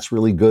says that's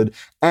really good,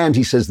 and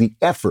he says the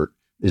effort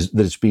that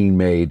it's being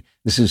made.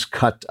 This is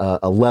cut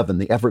 11.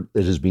 The effort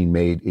that is being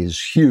made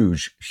is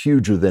huge,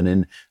 huger than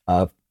in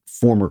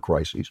former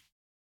crises.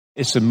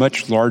 It's a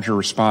much larger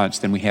response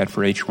than we had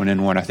for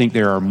H1N1. I think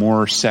there are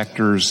more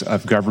sectors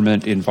of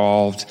government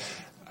involved.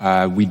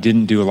 We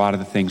didn't do a lot of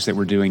the things that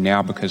we're doing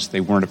now because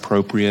they weren't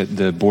appropriate.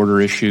 The border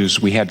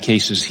issues, we had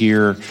cases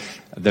here.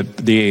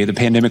 The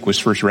pandemic was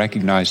first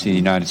recognized in the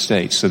United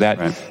States. So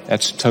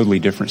that's a totally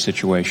different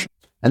situation.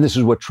 And this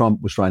is what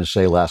Trump was trying to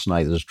say last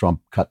night as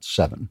Trump cut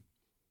 7.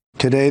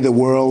 Today, the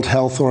World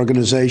Health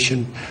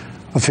Organization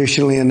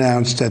officially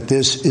announced that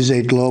this is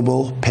a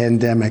global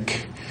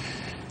pandemic.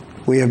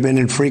 We have been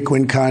in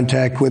frequent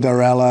contact with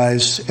our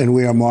allies, and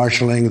we are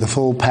marshaling the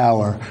full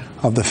power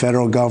of the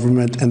federal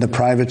government and the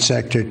private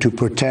sector to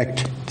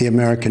protect the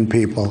American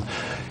people.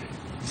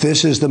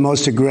 This is the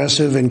most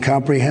aggressive and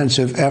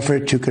comprehensive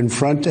effort to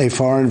confront a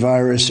foreign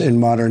virus in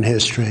modern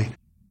history.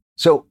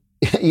 So,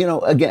 you know,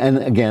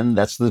 again,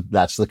 that's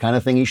the kind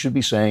of thing he should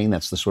be saying.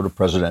 That's the sort of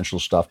presidential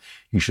stuff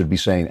he should be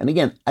saying. And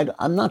again,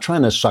 I'm not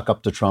trying to suck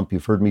up to Trump.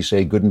 You've heard me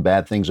say good and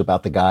bad things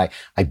about the guy.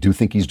 I do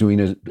think he's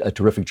doing a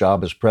terrific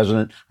job as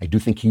president. I do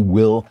think he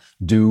will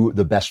do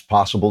the best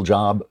possible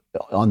job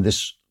on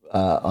this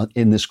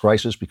in this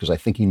crisis, because I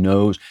think he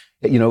knows,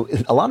 you know,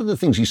 a lot of the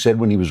things he said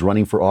when he was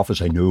running for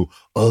office. I know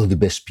all the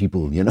best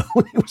people, you know,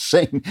 when he was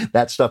saying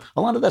that stuff.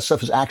 A lot of that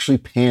stuff has actually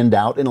panned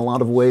out in a lot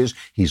of ways.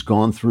 He's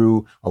gone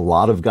through a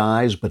lot of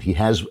guys, but he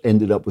has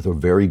ended up with a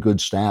very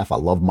good staff. I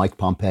love Mike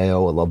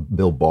Pompeo. I love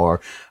Bill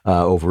Barr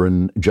over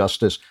in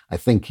Justice. I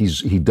think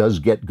he does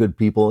get good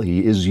people.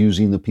 He is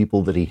using the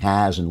people that he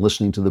has and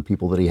listening to the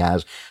people that he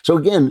has. So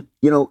again,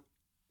 you know,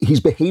 he's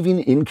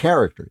behaving in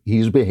character.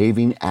 He's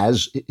behaving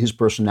as his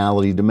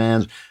personality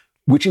demands,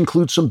 which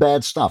includes some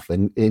bad stuff,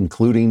 and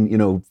including, you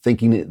know,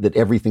 thinking that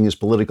everything is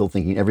political,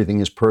 thinking everything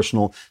is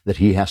personal, that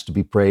he has to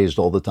be praised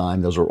all the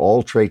time. Those are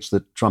all traits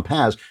that Trump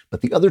has.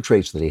 But the other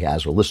traits that he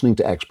has are listening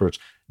to experts,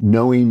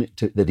 knowing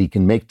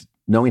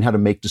how to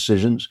make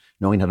decisions,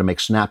 knowing how to make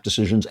snap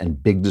decisions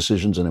and big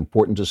decisions and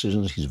important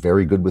decisions. He's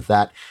very good with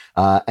that.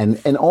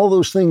 And all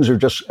those things are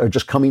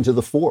just coming to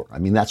the fore. I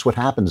mean, that's what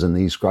happens in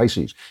these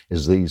crises,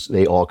 is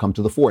they all come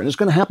to the fore. And it's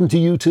going to happen to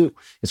you too.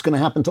 It's going to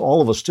happen to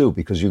all of us too,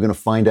 because you're going to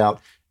find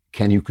out,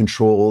 can you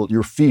control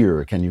your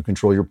fear? Can you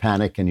control your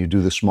panic? Can you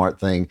do the smart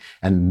thing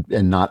and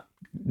not,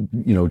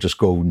 you know, just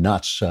go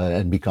nuts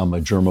and become a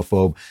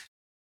germaphobe?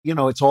 You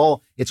know, it's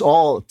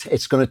going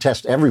to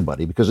test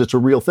everybody, because it's a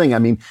real thing. I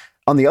mean,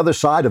 on the other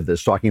side of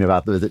this, talking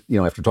about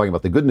after talking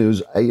about the good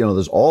news,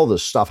 there's all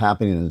this stuff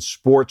happening in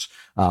sports.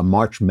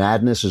 March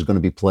Madness is going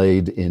to be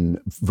played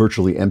in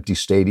virtually empty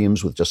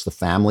stadiums with just the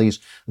families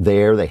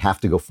there. They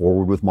have to go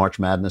forward with March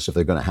Madness if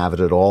they're going to have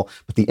it at all.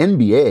 But the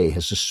NBA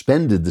has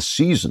suspended the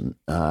season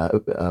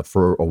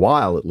for a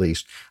while, at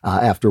least,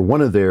 after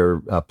one of their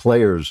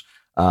players,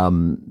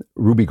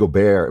 Rudy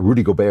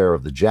Gobert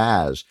of the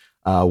Jazz,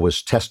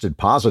 was tested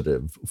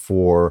positive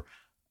for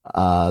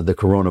the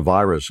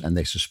coronavirus, and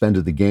they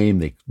suspended the game.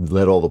 They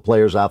let all the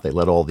players out. They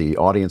let all the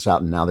audience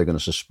out, and now they're going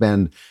to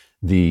suspend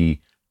the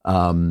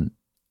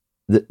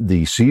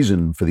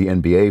season for the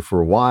NBA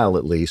for a while,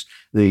 at least.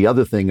 The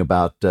other thing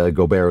about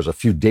Gobert is, a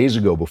few days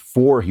ago,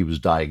 before he was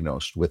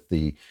diagnosed with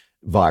the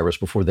virus,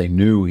 before they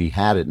knew he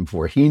had it, and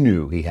before he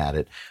knew he had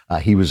it,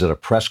 he was at a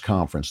press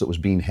conference that was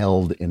being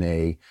held in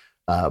a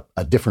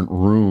different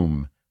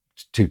room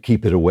to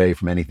keep it away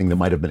from anything that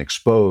might have been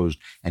exposed.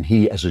 And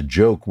he, as a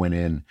joke, went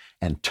in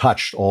and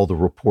touched all the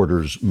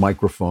reporters'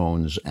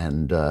 microphones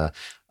and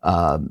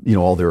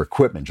all their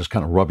equipment, just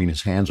kind of rubbing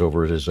his hands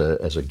over it as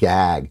a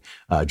gag,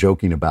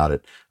 joking about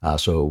it.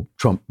 So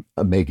Trump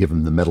may give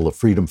him the Medal of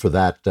Freedom for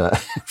that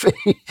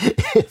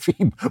if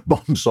he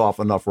bumps off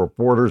enough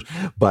reporters.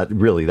 But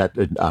really,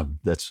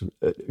 that's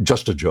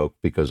just a joke,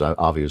 because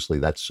obviously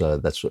that's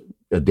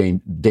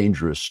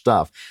dangerous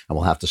stuff, and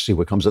we'll have to see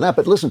what comes of that.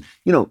 But listen,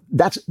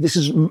 this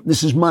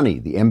is money.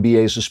 The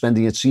NBA is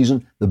suspending its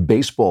season. The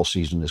baseball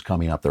season is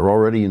coming up. They're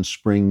already in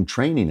spring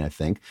training, I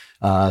think.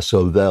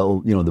 So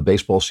the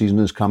baseball season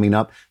is coming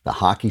up. The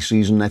hockey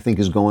season, I think,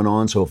 is going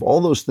on. So if all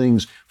those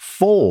things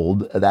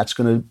fold, that's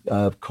going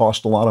to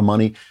cost a lot of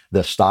money.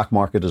 The stock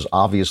market is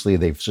obviously,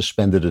 they've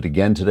suspended it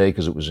again today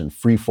because it was in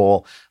free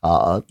fall.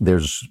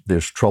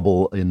 There's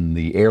trouble in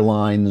the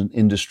airline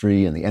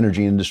industry and the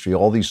energy industry.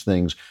 All these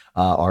things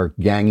are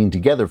ganging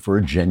together for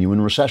a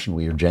genuine recession.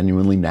 We are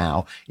genuinely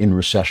now in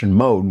recession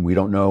mode, and we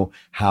don't know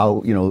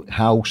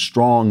how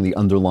strong the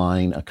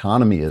underlying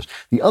economy is.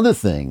 The other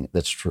thing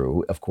that's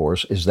true, of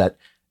course, is that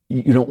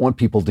you don't want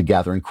people to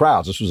gather in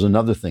crowds. This was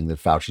another thing that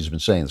Fauci's been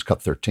saying. It's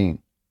Cut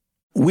 13.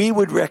 We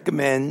would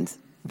recommend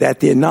that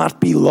there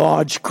not be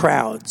large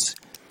crowds.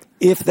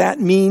 If that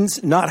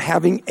means not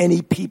having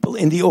any people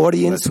in the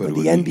audience when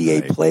the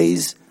NBA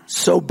plays,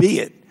 so be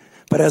it.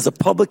 But as a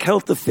public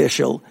health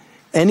official,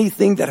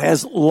 anything that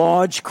has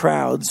large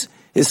crowds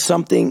is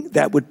something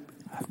that would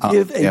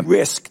give a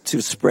risk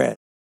to spread.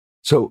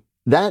 So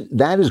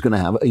that is going to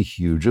have a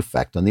huge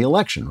effect on the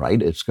election,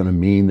 right? It's going to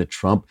mean that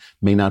Trump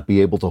may not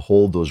be able to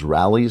hold those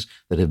rallies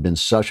that have been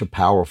such a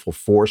powerful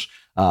force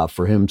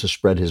for him to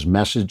spread his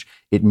message.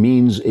 It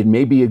means it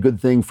may be a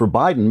good thing for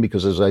Biden,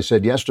 because, as I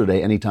said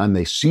yesterday, anytime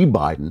they see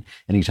Biden,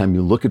 anytime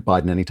you look at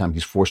Biden, anytime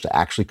he's forced to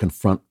actually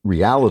confront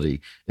reality,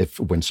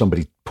 when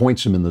somebody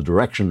points him in the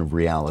direction of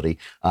reality,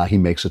 he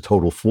makes a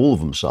total fool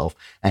of himself.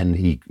 And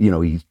he's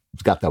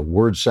got that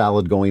word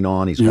salad going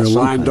on. You're a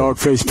lying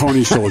dog-faced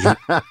pony soldier.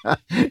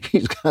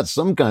 He's got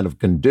some kind of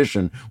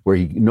condition where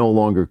he no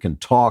longer can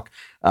talk.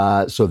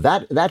 So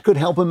that could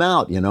help him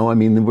out. I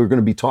mean, we're going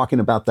to be talking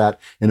about that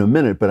in a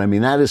minute. But I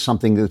mean, that is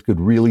something that could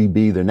really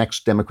be the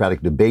next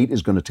Democratic debate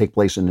is going to take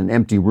place in an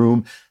empty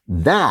room.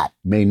 That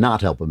may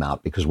not help him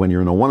out, because when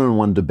you're in a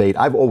one-on-one debate,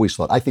 I've always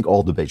thought, I think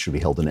all debates should be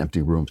held in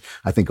empty rooms.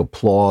 I think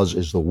applause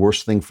is the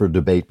worst thing for a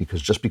debate,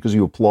 because just because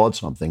you applaud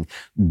something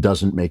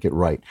doesn't make it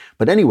right.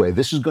 But anyway,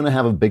 this is going to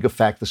have a big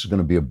effect. This is going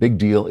to be a big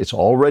deal. It's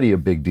already a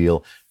big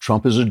deal.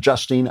 Trump is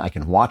adjusting. I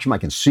can watch him. I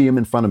can see him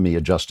in front of me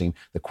adjusting.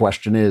 The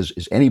question is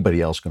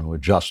anybody else going to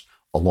adjust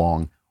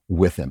along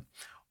with him?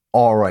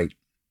 All right.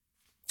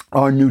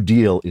 Our New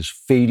Deal is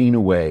fading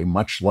away,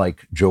 much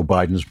like Joe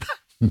Biden's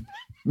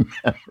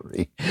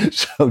memory.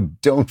 So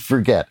don't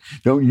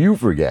you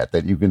forget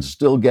that you can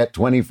still get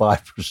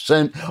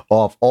 25%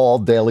 off all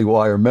Daily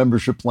Wire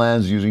membership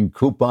plans using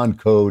coupon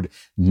code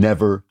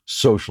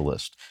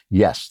NEVERSOCIALIST.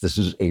 Yes, this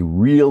is a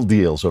real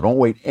deal, so don't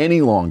wait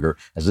any longer,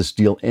 as this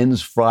deal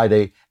ends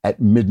Friday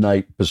at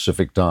midnight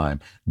Pacific time.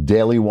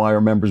 Daily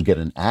Wire members get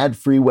an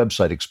ad-free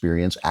website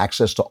experience,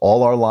 access to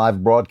all our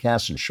live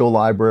broadcasts and show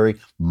library,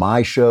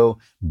 my show,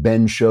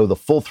 Ben's show, the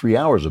full 3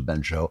 hours of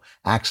Ben's show,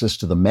 access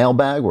to the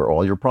mailbag where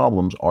all your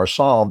problems are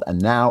solved,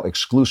 and now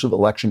exclusive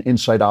election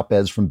insight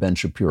op-eds from Ben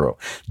Shapiro.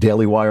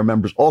 Daily Wire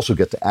members also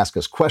get to ask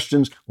us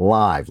questions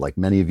live, like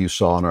many of you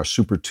saw in our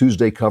Super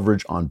Tuesday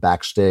coverage on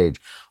Backstage.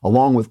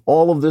 Along with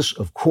all of this,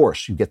 of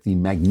course, you get the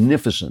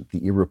magnificent,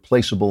 the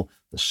irreplaceable,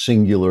 the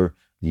singular,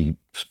 the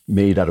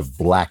made out of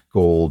black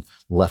gold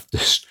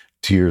leftist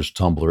tears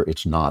tumbler.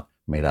 It's not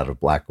made out of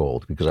black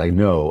gold, because I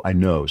know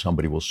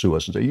somebody will sue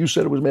us and say, you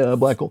said it was made out of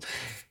black gold.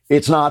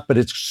 It's not, but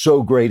it's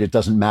so great it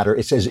doesn't matter.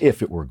 It's as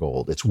if it were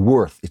gold. It's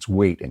worth its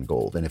weight in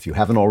gold. And if you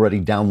haven't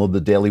already, download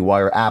the Daily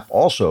Wire app,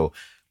 also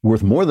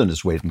worth more than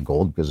its weight in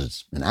gold, because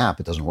it's an app.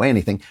 It doesn't weigh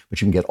anything,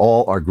 but you can get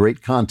all our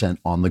great content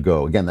on the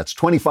go. Again, that's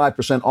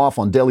 25% off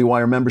on Daily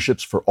Wire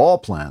memberships for all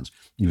plans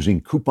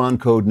using coupon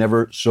code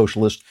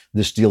NEVERSOCIALIST.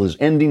 This deal is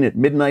ending at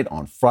midnight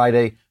on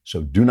Friday,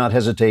 so do not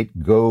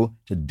hesitate. Go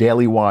to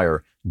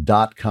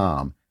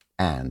dailywire.com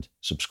and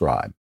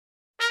subscribe.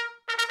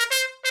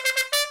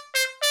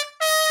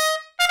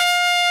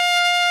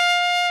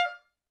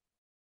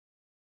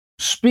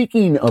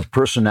 Speaking of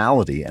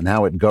personality and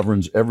how it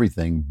governs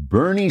everything,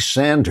 Bernie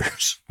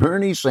Sanders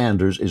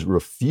is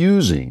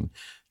refusing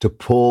to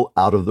pull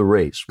out of the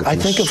race. I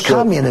think of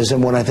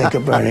communism when I think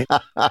of Bernie.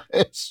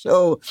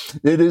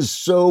 It is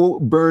so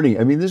Bernie.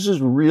 I mean, this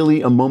is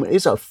really a moment.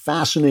 It's a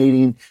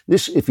fascinating,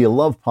 if you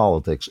love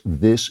politics,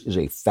 this is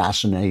a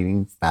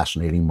fascinating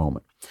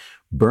moment.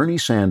 Bernie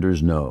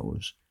Sanders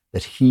knows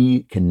that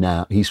he can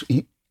now,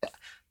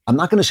 I'm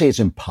not going to say it's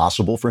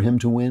impossible for him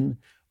to win,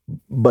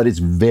 but it's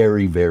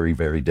very, very,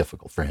 very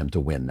difficult for him to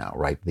win now,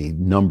 right? The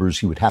numbers,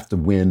 he would have to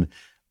win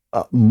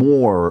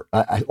more.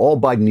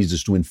 All Biden needs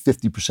is to win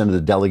 50% of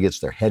the delegates.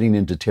 They're heading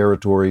into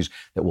territories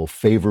that will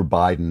favor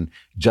Biden.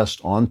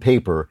 Just on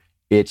paper,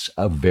 it's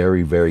a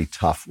very, very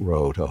tough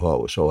row to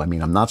hoe. So, I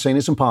mean, I'm not saying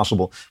it's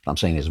impossible, but I'm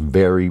saying it's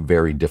very,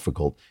 very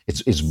difficult.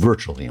 It's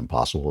virtually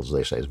impossible, as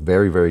they say. It's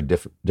very, very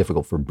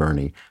difficult for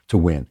Bernie to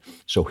win.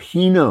 So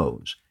he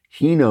knows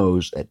He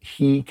knows that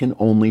he can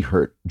only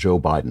hurt Joe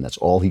Biden. That's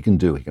all he can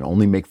do. He can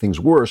only make things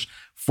worse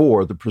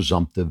for the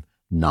presumptive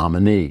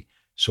nominee.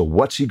 So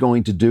what's he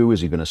going to do?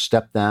 Is he going to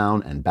step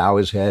down and bow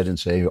his head and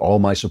say, all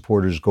my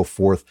supporters go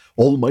forth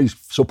and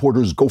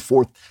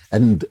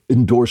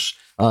endorse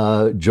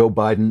Joe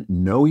Biden?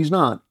 No, he's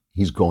not.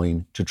 He's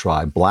going to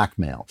try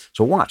blackmail.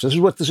 So watch, this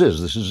is what this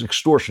is. This is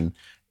extortion.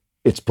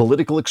 It's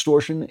political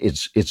extortion.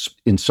 It's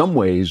in some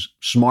ways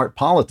smart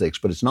politics,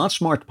 but it's not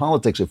smart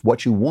politics if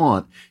what you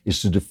want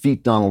is to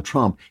defeat Donald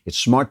Trump. It's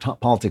smart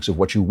politics if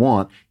what you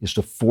want is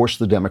to force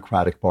the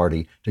Democratic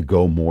Party to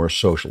go more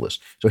socialist.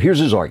 So here's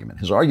his argument.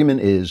 His argument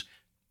is,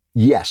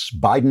 yes,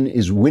 Biden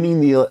is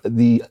winning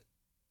the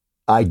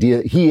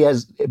idea.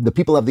 The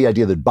people have the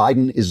idea that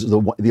Biden is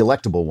the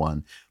electable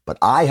one, but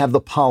I have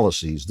the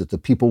policies that the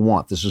people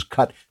want. This is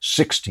cut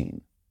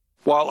 16.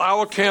 While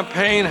our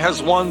campaign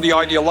has won the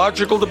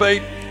ideological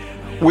debate,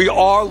 we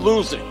are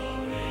losing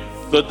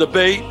the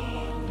debate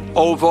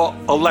over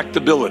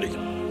electability.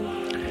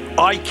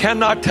 I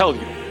cannot tell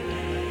you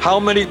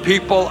how many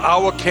people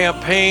our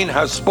campaign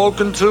has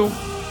spoken to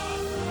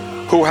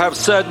who have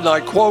said, and I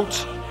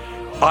quote,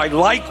 "I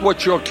like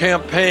what your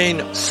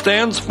campaign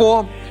stands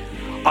for.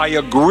 I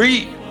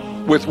agree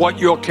with what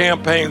your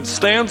campaign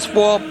stands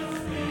for,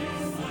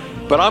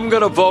 but I'm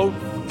going to vote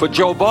for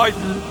Joe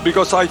Biden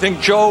because I think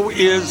Joe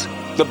is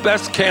the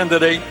best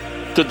candidate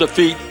to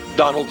defeat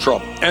Donald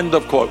Trump." End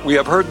of quote. We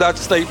have heard that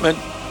statement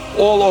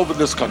all over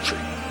this country.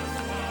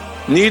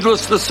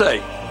 Needless to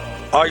say,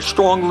 I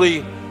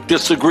strongly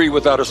disagree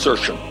with that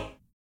assertion.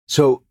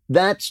 So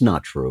that's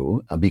not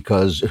true,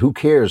 because who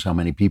cares how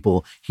many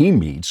people he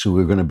meets who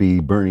are going to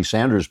be Bernie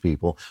Sanders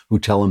people who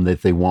tell him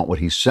that they want what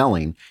he's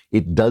selling.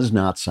 It does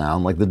not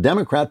sound like the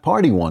Democrat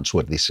Party wants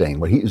what he's saying,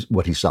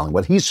 what he's selling.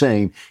 What he's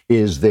saying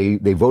is they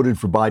voted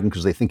for Biden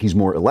because they think he's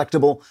more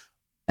electable,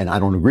 and I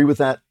don't agree with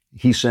that.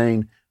 He's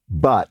saying,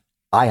 but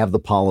I have the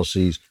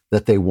policies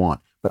that they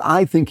want. But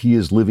I think he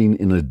is living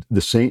in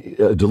the same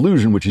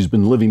delusion which he's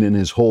been living in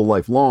his whole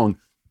life long.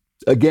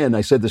 Again,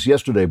 I said this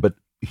yesterday, but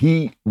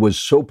he was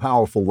so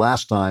powerful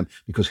last time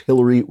because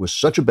Hillary was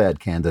such a bad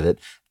candidate,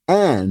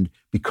 and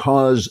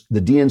because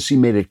the DNC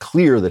made it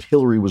clear that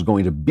Hillary was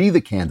going to be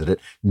the candidate,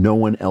 no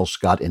one else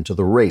got into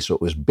the race. So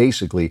it was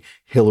basically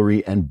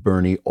Hillary and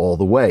Bernie all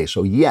the way.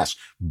 So yes,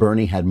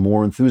 Bernie had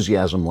more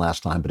enthusiasm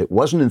last time, but it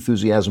wasn't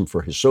enthusiasm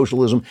for his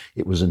socialism.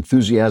 It was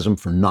enthusiasm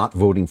for not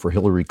voting for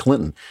Hillary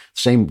Clinton.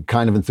 Same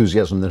kind of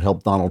enthusiasm that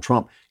helped Donald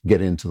Trump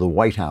get into the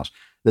White House.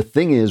 The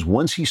thing is,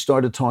 once he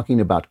started talking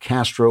about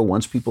Castro,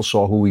 once people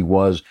saw who he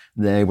was,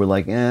 they were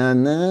like,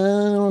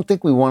 no, I don't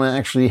think we want to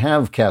actually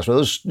have Castro.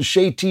 Those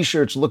Che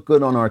T-shirts look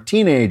good on our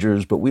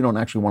teenagers, but we don't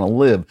actually want to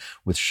live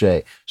with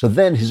Che. So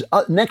then his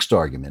next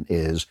argument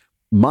is,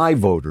 my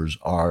voters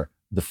are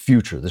the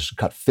future. This is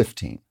cut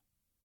 15.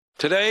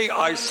 Today,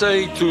 I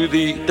say to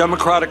the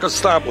Democratic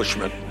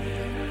establishment,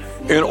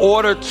 in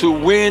order to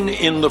win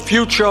in the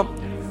future,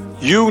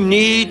 you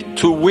need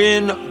to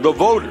win the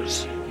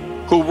voters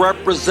who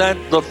represent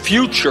the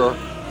future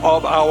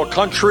of our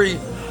country,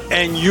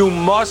 and you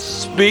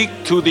must speak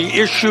to the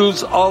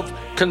issues of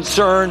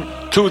concern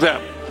to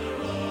them.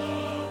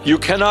 You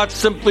cannot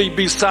simply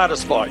be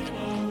satisfied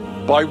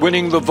by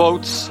winning the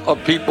votes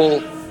of people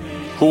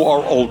who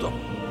are older.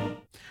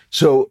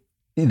 So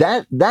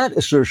that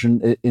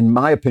assertion, in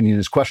my opinion,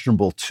 is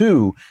questionable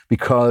too,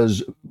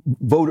 because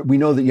we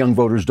know that young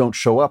voters don't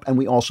show up, and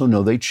we also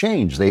know they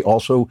change. They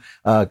also,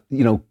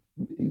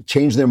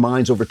 change their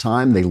minds over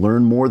time. They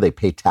learn more. They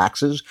pay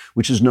taxes,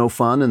 which is no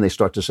fun. And they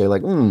start to say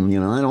like, I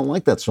don't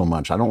like that so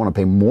much. I don't want to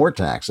pay more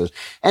taxes.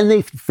 And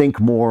they think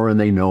more and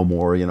they know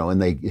more,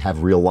 and they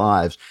have real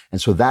lives.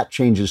 And so that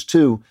changes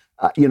too.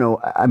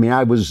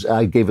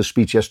 I gave a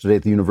speech yesterday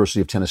at the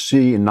University of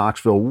Tennessee in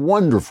Knoxville.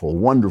 Wonderful,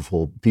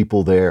 wonderful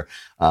people there.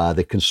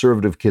 The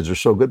conservative kids are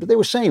so good. But they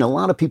were saying a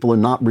lot of people are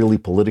not really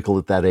political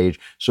at that age.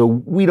 So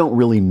we don't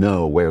really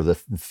know where the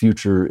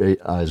future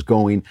is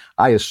going.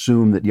 I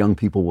assume that young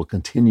people will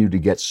continue to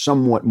get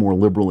somewhat more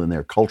liberal in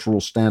their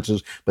cultural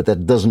stances, but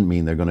that doesn't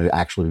mean they're going to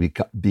actually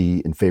be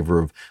in favor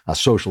of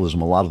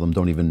socialism. A lot of them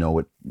don't even know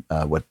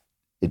what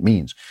it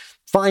means.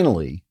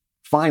 Finally,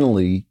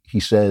 he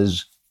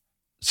says,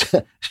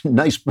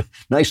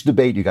 nice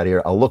debate you got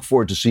here. I'll look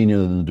forward to seeing you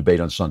in the debate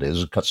on Sunday. This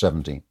is cut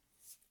 17.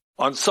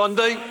 On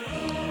Sunday,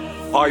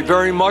 I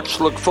very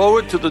much look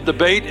forward to the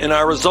debate in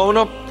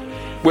Arizona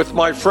with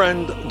my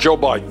friend Joe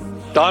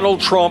Biden. Donald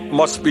Trump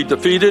must be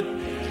defeated,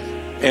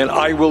 and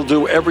I will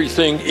do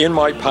everything in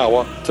my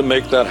power to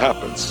make that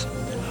happen.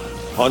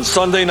 On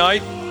Sunday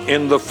night,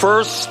 in the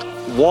first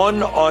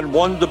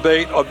one-on-one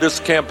debate of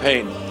this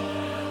campaign,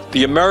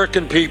 the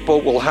American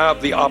people will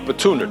have the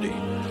opportunity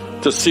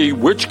to see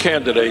which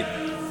candidate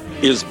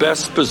is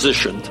best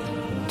positioned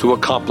to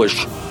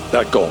accomplish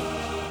that goal.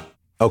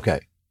 Okay,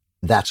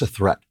 that's a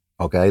threat.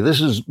 Okay, this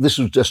is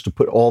just to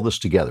put all this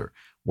together.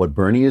 What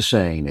Bernie is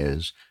saying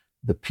is,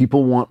 the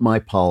people want my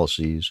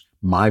policies.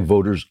 My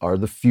voters are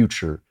the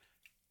future.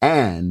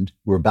 And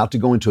we're about to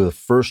go into the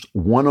first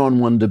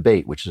one-on-one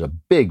debate, which is a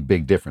big,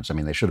 big difference. I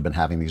mean, they should have been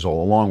having these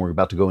all along. We're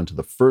about to go into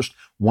the first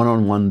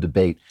one-on-one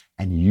debate.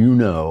 And you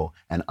know,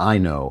 and I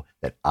know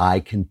that I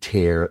can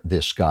tear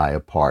this guy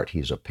apart.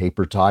 He's a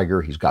paper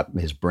tiger. His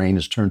brain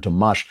is turned to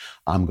mush.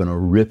 I'm going to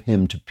rip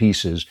him to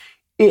pieces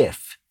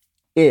if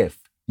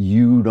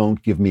you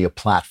don't give me a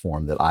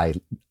platform that I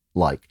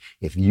like,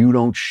 if you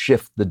don't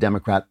shift the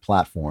Democrat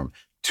platform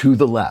to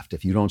the left,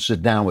 if you don't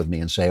sit down with me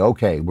and say,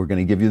 okay, we're going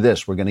to give you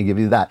this, we're going to give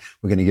you that,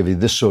 we're going to give you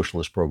this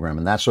socialist program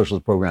and that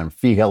socialist program,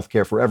 free health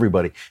care for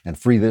everybody and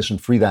free this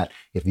and free that.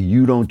 If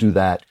you don't do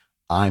that,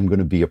 I'm going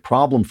to be a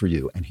problem for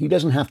you. And he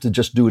doesn't have to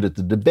just do it at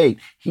the debate.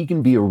 He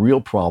can be a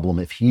real problem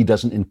if he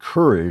doesn't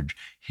encourage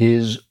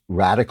his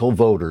radical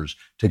voters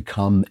to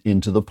come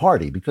into the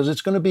party, because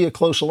it's going to be a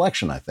close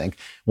election, I think,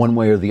 one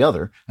way or the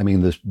other. I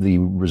mean, the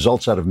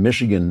results out of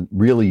Michigan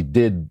really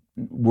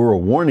were a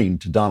warning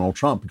to Donald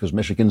Trump, because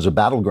Michigan's a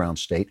battleground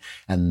state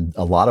and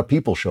a lot of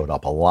people showed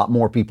up, a lot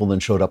more people than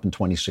showed up in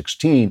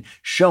 2016,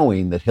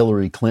 showing that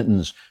Hillary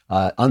Clinton's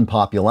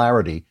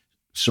unpopularity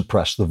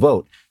suppress the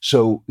vote.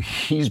 So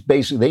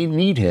they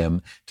need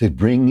him to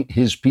bring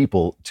his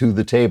people to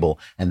the table,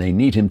 and they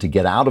need him to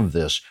get out of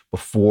this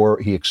before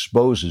he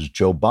exposes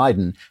Joe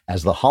Biden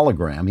as the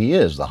hologram he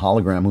is, the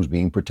hologram who's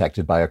being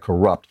protected by a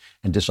corrupt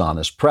and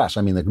dishonest press.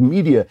 I mean, the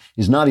media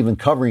is not even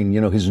covering,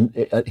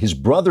 his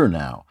brother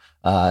now.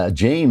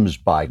 James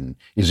Biden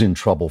is in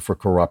trouble for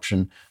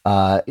corruption.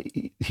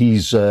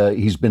 He's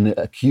been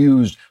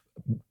accused.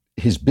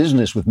 His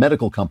business with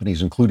medical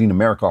companies, including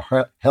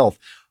America Health,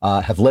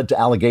 have led to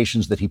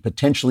allegations that he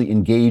potentially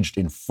engaged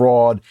in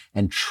fraud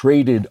and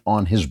traded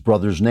on his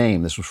brother's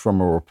name. This was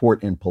from a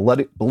report in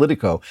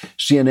Politico.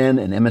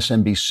 CNN and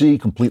MSNBC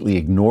completely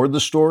ignored the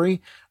story.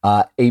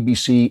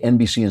 ABC,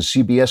 NBC,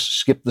 and CBS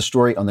skipped the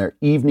story on their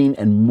evening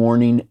and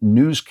morning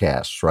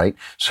newscasts, right?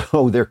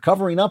 So they're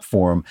covering up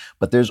for him,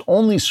 but there's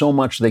only so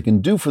much they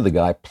can do for the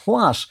guy.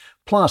 Plus,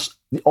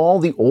 all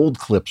the old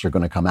clips are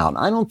going to come out. And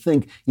I don't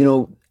think,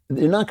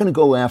 they're not going to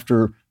go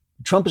after,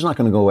 Trump is not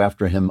going to go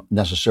after him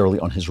necessarily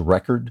on his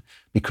record,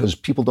 because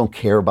people don't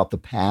care about the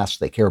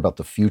past. They care about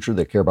the future.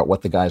 They care about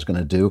what the guy's going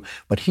to do.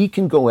 But he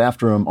can go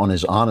after him on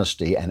his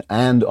honesty and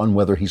on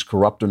whether he's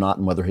corrupt or not,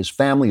 and whether his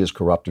family is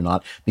corrupt or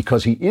not,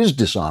 because he is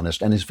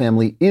dishonest and his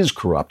family is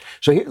corrupt.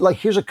 So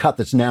here's a cut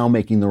that's now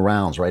making the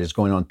rounds, right? It's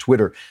going on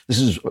Twitter. This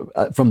is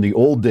from the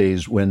old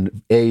days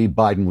when A,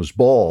 Biden was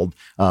bald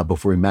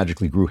before he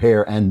magically grew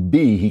hair, and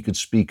B, he could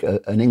speak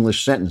an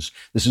English sentence.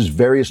 This is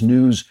various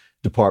news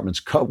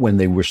departments when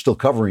they were still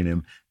covering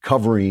him,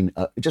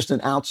 just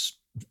an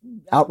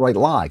outright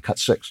lie. Cut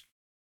 6.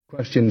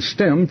 Questions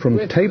stem from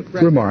taped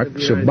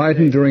remarks of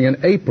Biden during an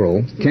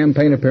April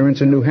campaign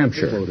appearance in New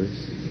Hampshire.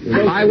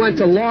 I went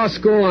to law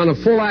school on a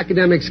full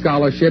academic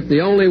scholarship,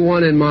 the only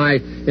one in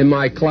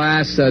my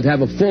class to have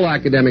a full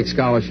academic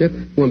scholarship.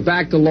 Went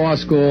back to law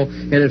school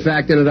and, in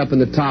fact, ended up in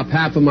the top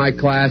half of my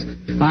class.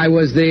 I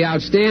was the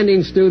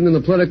outstanding student in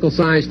the political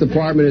science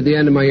department at the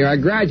end of my year. I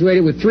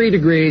graduated with 3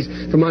 degrees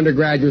from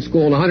undergraduate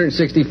school and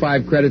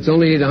 165 credits,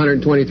 only needed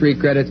 123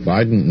 credits.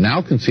 Biden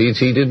now concedes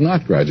he did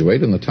not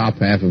graduate in the top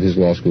half of his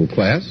law school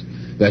class,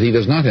 that he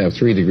does not have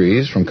 3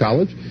 degrees from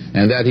college,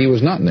 and that he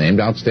was not named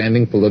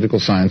outstanding political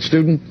science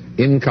student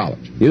in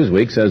college.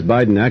 Newsweek says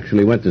Biden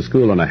actually went to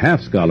school on a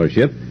half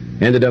scholarship,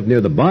 ended up near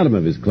the bottom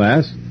of his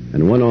class,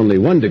 and won only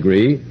 1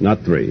 degree,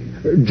 not 3.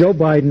 Joe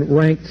Biden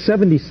ranked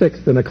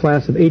 76th in a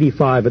class of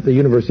 85 at the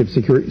University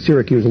of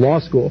Syracuse Law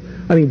School.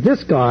 I mean,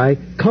 this guy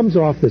comes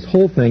off this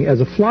whole thing as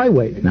a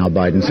flyweight. Now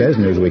Biden says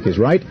Newsweek is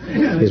right.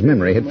 His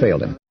memory had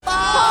failed him.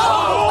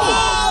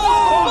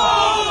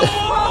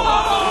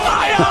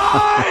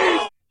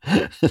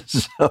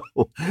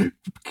 So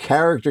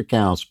character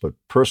counts, but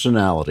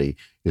personality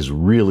is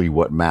really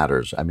what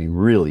matters. I mean,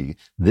 really,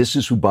 this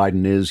is who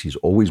Biden is. He's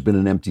always been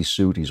an empty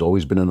suit. He's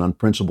always been an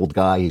unprincipled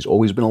guy. He's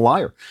always been a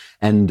liar.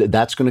 And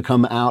that's going to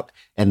come out.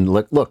 And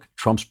look,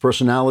 Trump's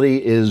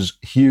personality is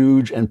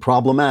huge and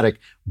problematic,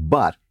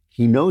 but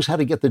he knows how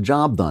to get the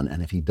job done.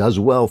 And if he does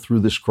well through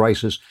this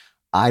crisis,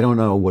 I don't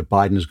know what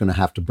Biden is going to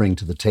have to bring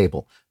to the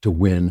table to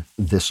win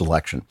this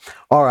election.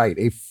 All right,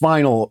 a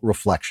final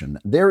reflection.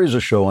 There is a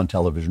show on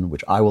television,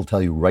 which I will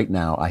tell you right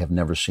now I have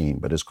never seen,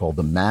 but it's called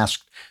The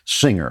Masked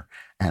Singer.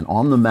 And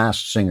on The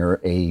Masked Singer,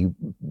 a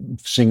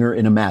singer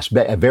in a mask,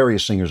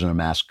 various singers in a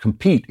mask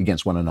compete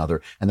against one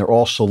another, and they're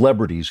all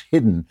celebrities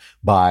hidden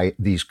by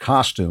these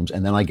costumes.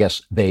 And then I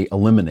guess they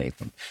eliminate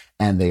them.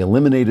 And they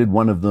eliminated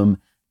one of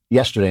them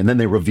yesterday, and then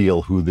they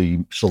reveal who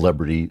the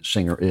celebrity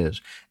singer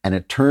is. And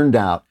it turned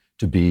out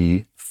to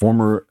be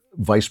former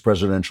vice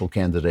presidential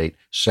candidate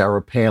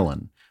Sarah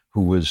Palin, who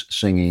was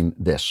singing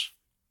this.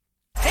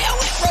 Hell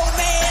with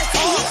romance,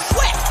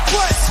 sweat,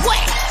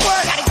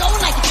 gotta go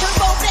like a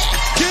turbo vet.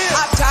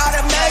 Yeah. I'm tired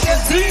of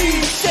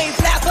magazines, same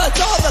flappers,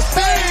 all the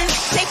same.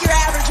 Take your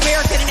average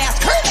American and ask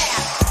her that.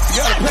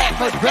 You're back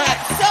for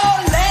back. So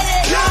let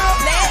it go,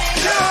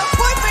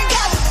 boyfriend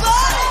got the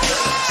butt.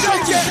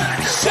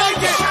 Shake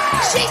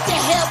the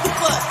healthy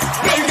butt.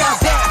 Baby got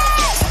that.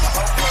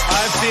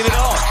 I've seen it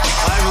all.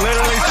 I've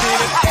literally seen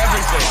it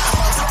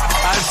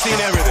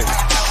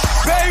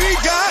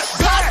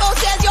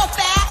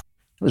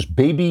It was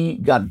Baby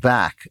Got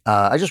Back.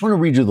 I just want to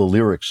read you the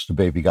lyrics to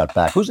Baby Got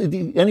Back.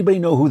 Anybody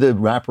know who the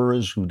rapper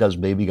is who does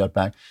Baby Got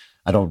Back?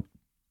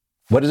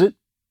 What is it?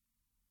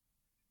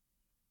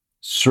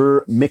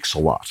 Sir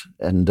Mix-a-Lot.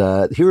 And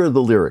here are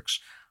the lyrics.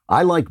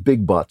 I like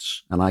big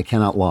butts, and I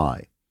cannot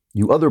lie.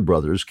 You other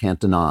brothers can't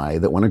deny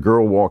that when a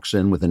girl walks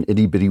in with an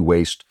itty-bitty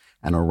waist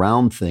and a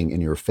round thing in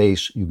your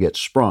face, you get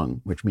sprung,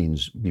 which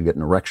means you get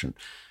an erection.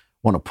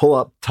 Want to pull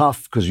up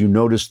tough because you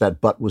notice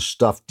that butt was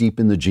stuffed deep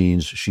in the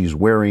jeans she's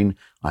wearing.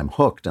 I'm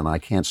hooked and I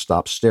can't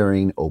stop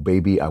staring. Oh,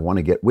 baby, I want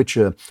to get with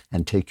you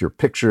and take your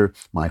picture.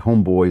 My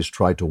homeboys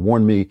tried to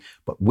warn me,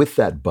 but with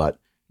that butt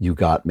you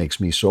got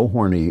makes me so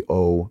horny.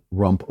 Oh,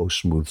 rump, oh,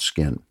 smooth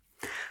skin.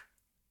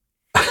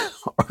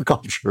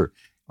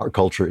 Our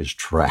culture is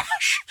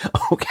trash,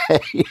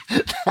 okay?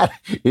 That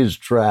is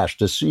trash.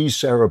 To see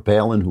Sarah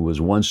Palin, who was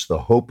once the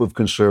hope of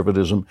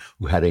conservatism,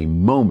 who had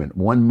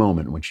one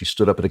moment when she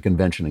stood up at a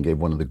convention and gave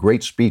one of the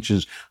great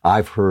speeches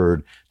I've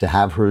heard, to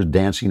have her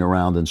dancing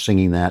around and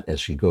singing that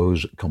as she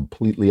goes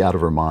completely out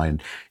of her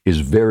mind is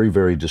very,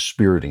 very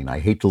dispiriting. I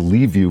hate to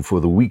leave you for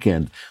the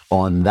weekend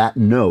on that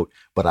note,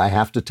 but I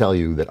have to tell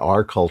you that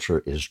our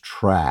culture is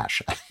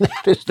trash.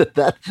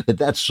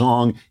 that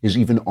song is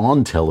even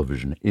on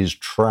television is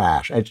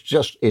trash. It's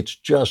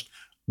just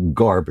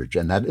garbage.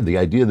 And that the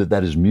idea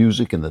that is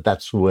music and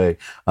that's the way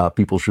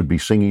people should be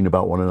singing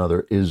about one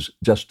another is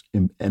just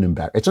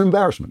it's an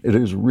embarrassment. It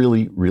is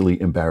really,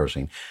 really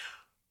embarrassing.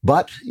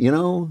 But,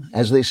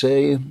 as they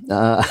say,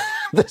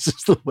 this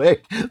is the way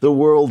the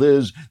world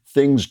is.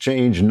 Things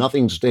change.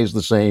 Nothing stays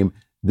the same.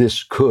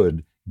 This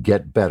could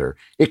get better.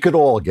 It could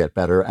all get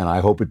better, and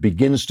I hope it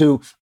begins to.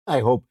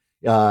 I hope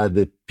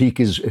the peak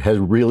has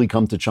really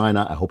come to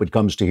China. I hope it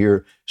comes to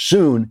here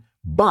soon.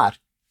 But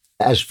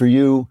as for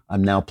you,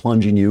 I'm now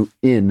plunging you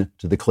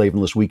into the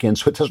Klavanless weekend,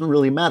 so it doesn't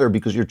really matter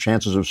because your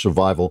chances of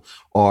survival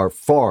are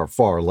far,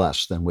 far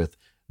less than with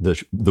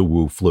the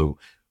Wu flu.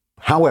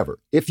 However,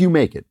 if you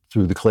make it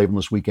through the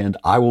Klavanless weekend,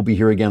 I will be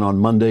here again on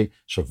Monday.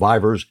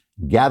 Survivors,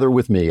 gather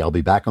with me. I'll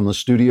be back on the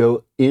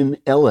studio in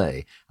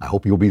LA. I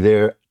hope you'll be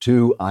there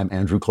too. I'm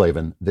Andrew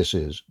Klavan. This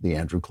is The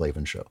Andrew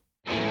Klavan Show.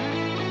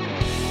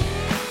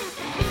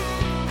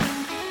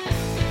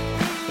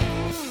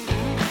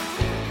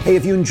 Hey,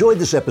 if you enjoyed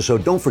this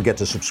episode, don't forget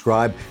to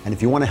subscribe. And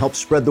if you want to help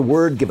spread the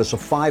word, give us a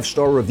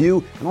 5-star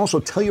review and also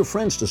tell your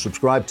friends to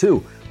subscribe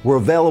too. We're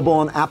available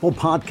on Apple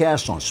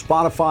Podcasts, on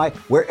Spotify,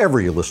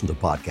 wherever you listen to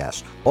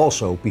podcasts.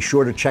 Also, be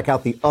sure to check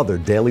out the other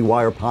Daily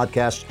Wire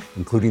podcasts,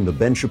 including The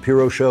Ben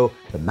Shapiro Show,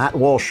 The Matt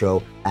Walsh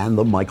Show, and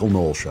The Michael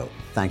Knowles Show.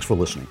 Thanks for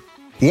listening.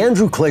 The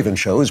Andrew Klavan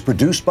Show is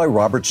produced by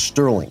Robert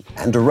Sterling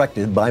and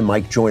directed by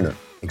Mike Joyner.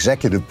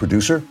 Executive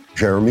producer,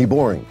 Jeremy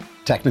Boring.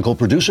 Technical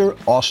producer,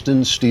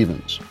 Austin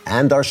Stevens.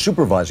 And our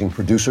supervising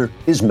producer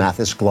is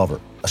Mathis Glover.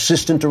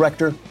 Assistant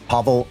director,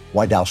 Pavel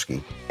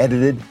Wydowski.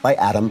 Edited by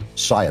Adam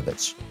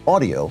Sayevitz.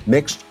 Audio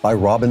mixed by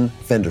Robin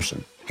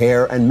Fenderson.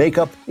 Hair and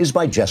makeup is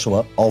by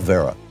Jesua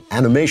Alvera.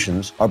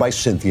 Animations are by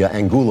Cynthia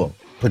Angulo.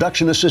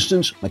 Production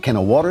assistants,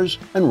 McKenna Waters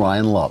and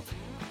Ryan Love.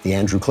 The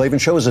Andrew Klavan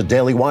Show is a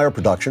Daily Wire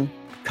production.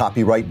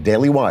 Copyright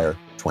Daily Wire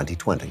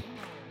 2020.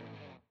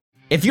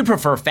 If you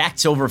prefer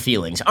facts over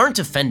feelings, aren't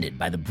offended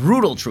by the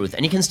brutal truth,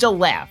 and you can still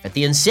laugh at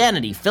the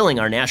insanity filling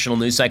our national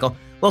news cycle,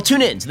 well,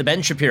 tune in to The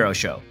Ben Shapiro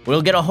Show.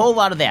 We'll get a whole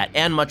lot of that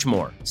and much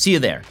more. See you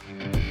there.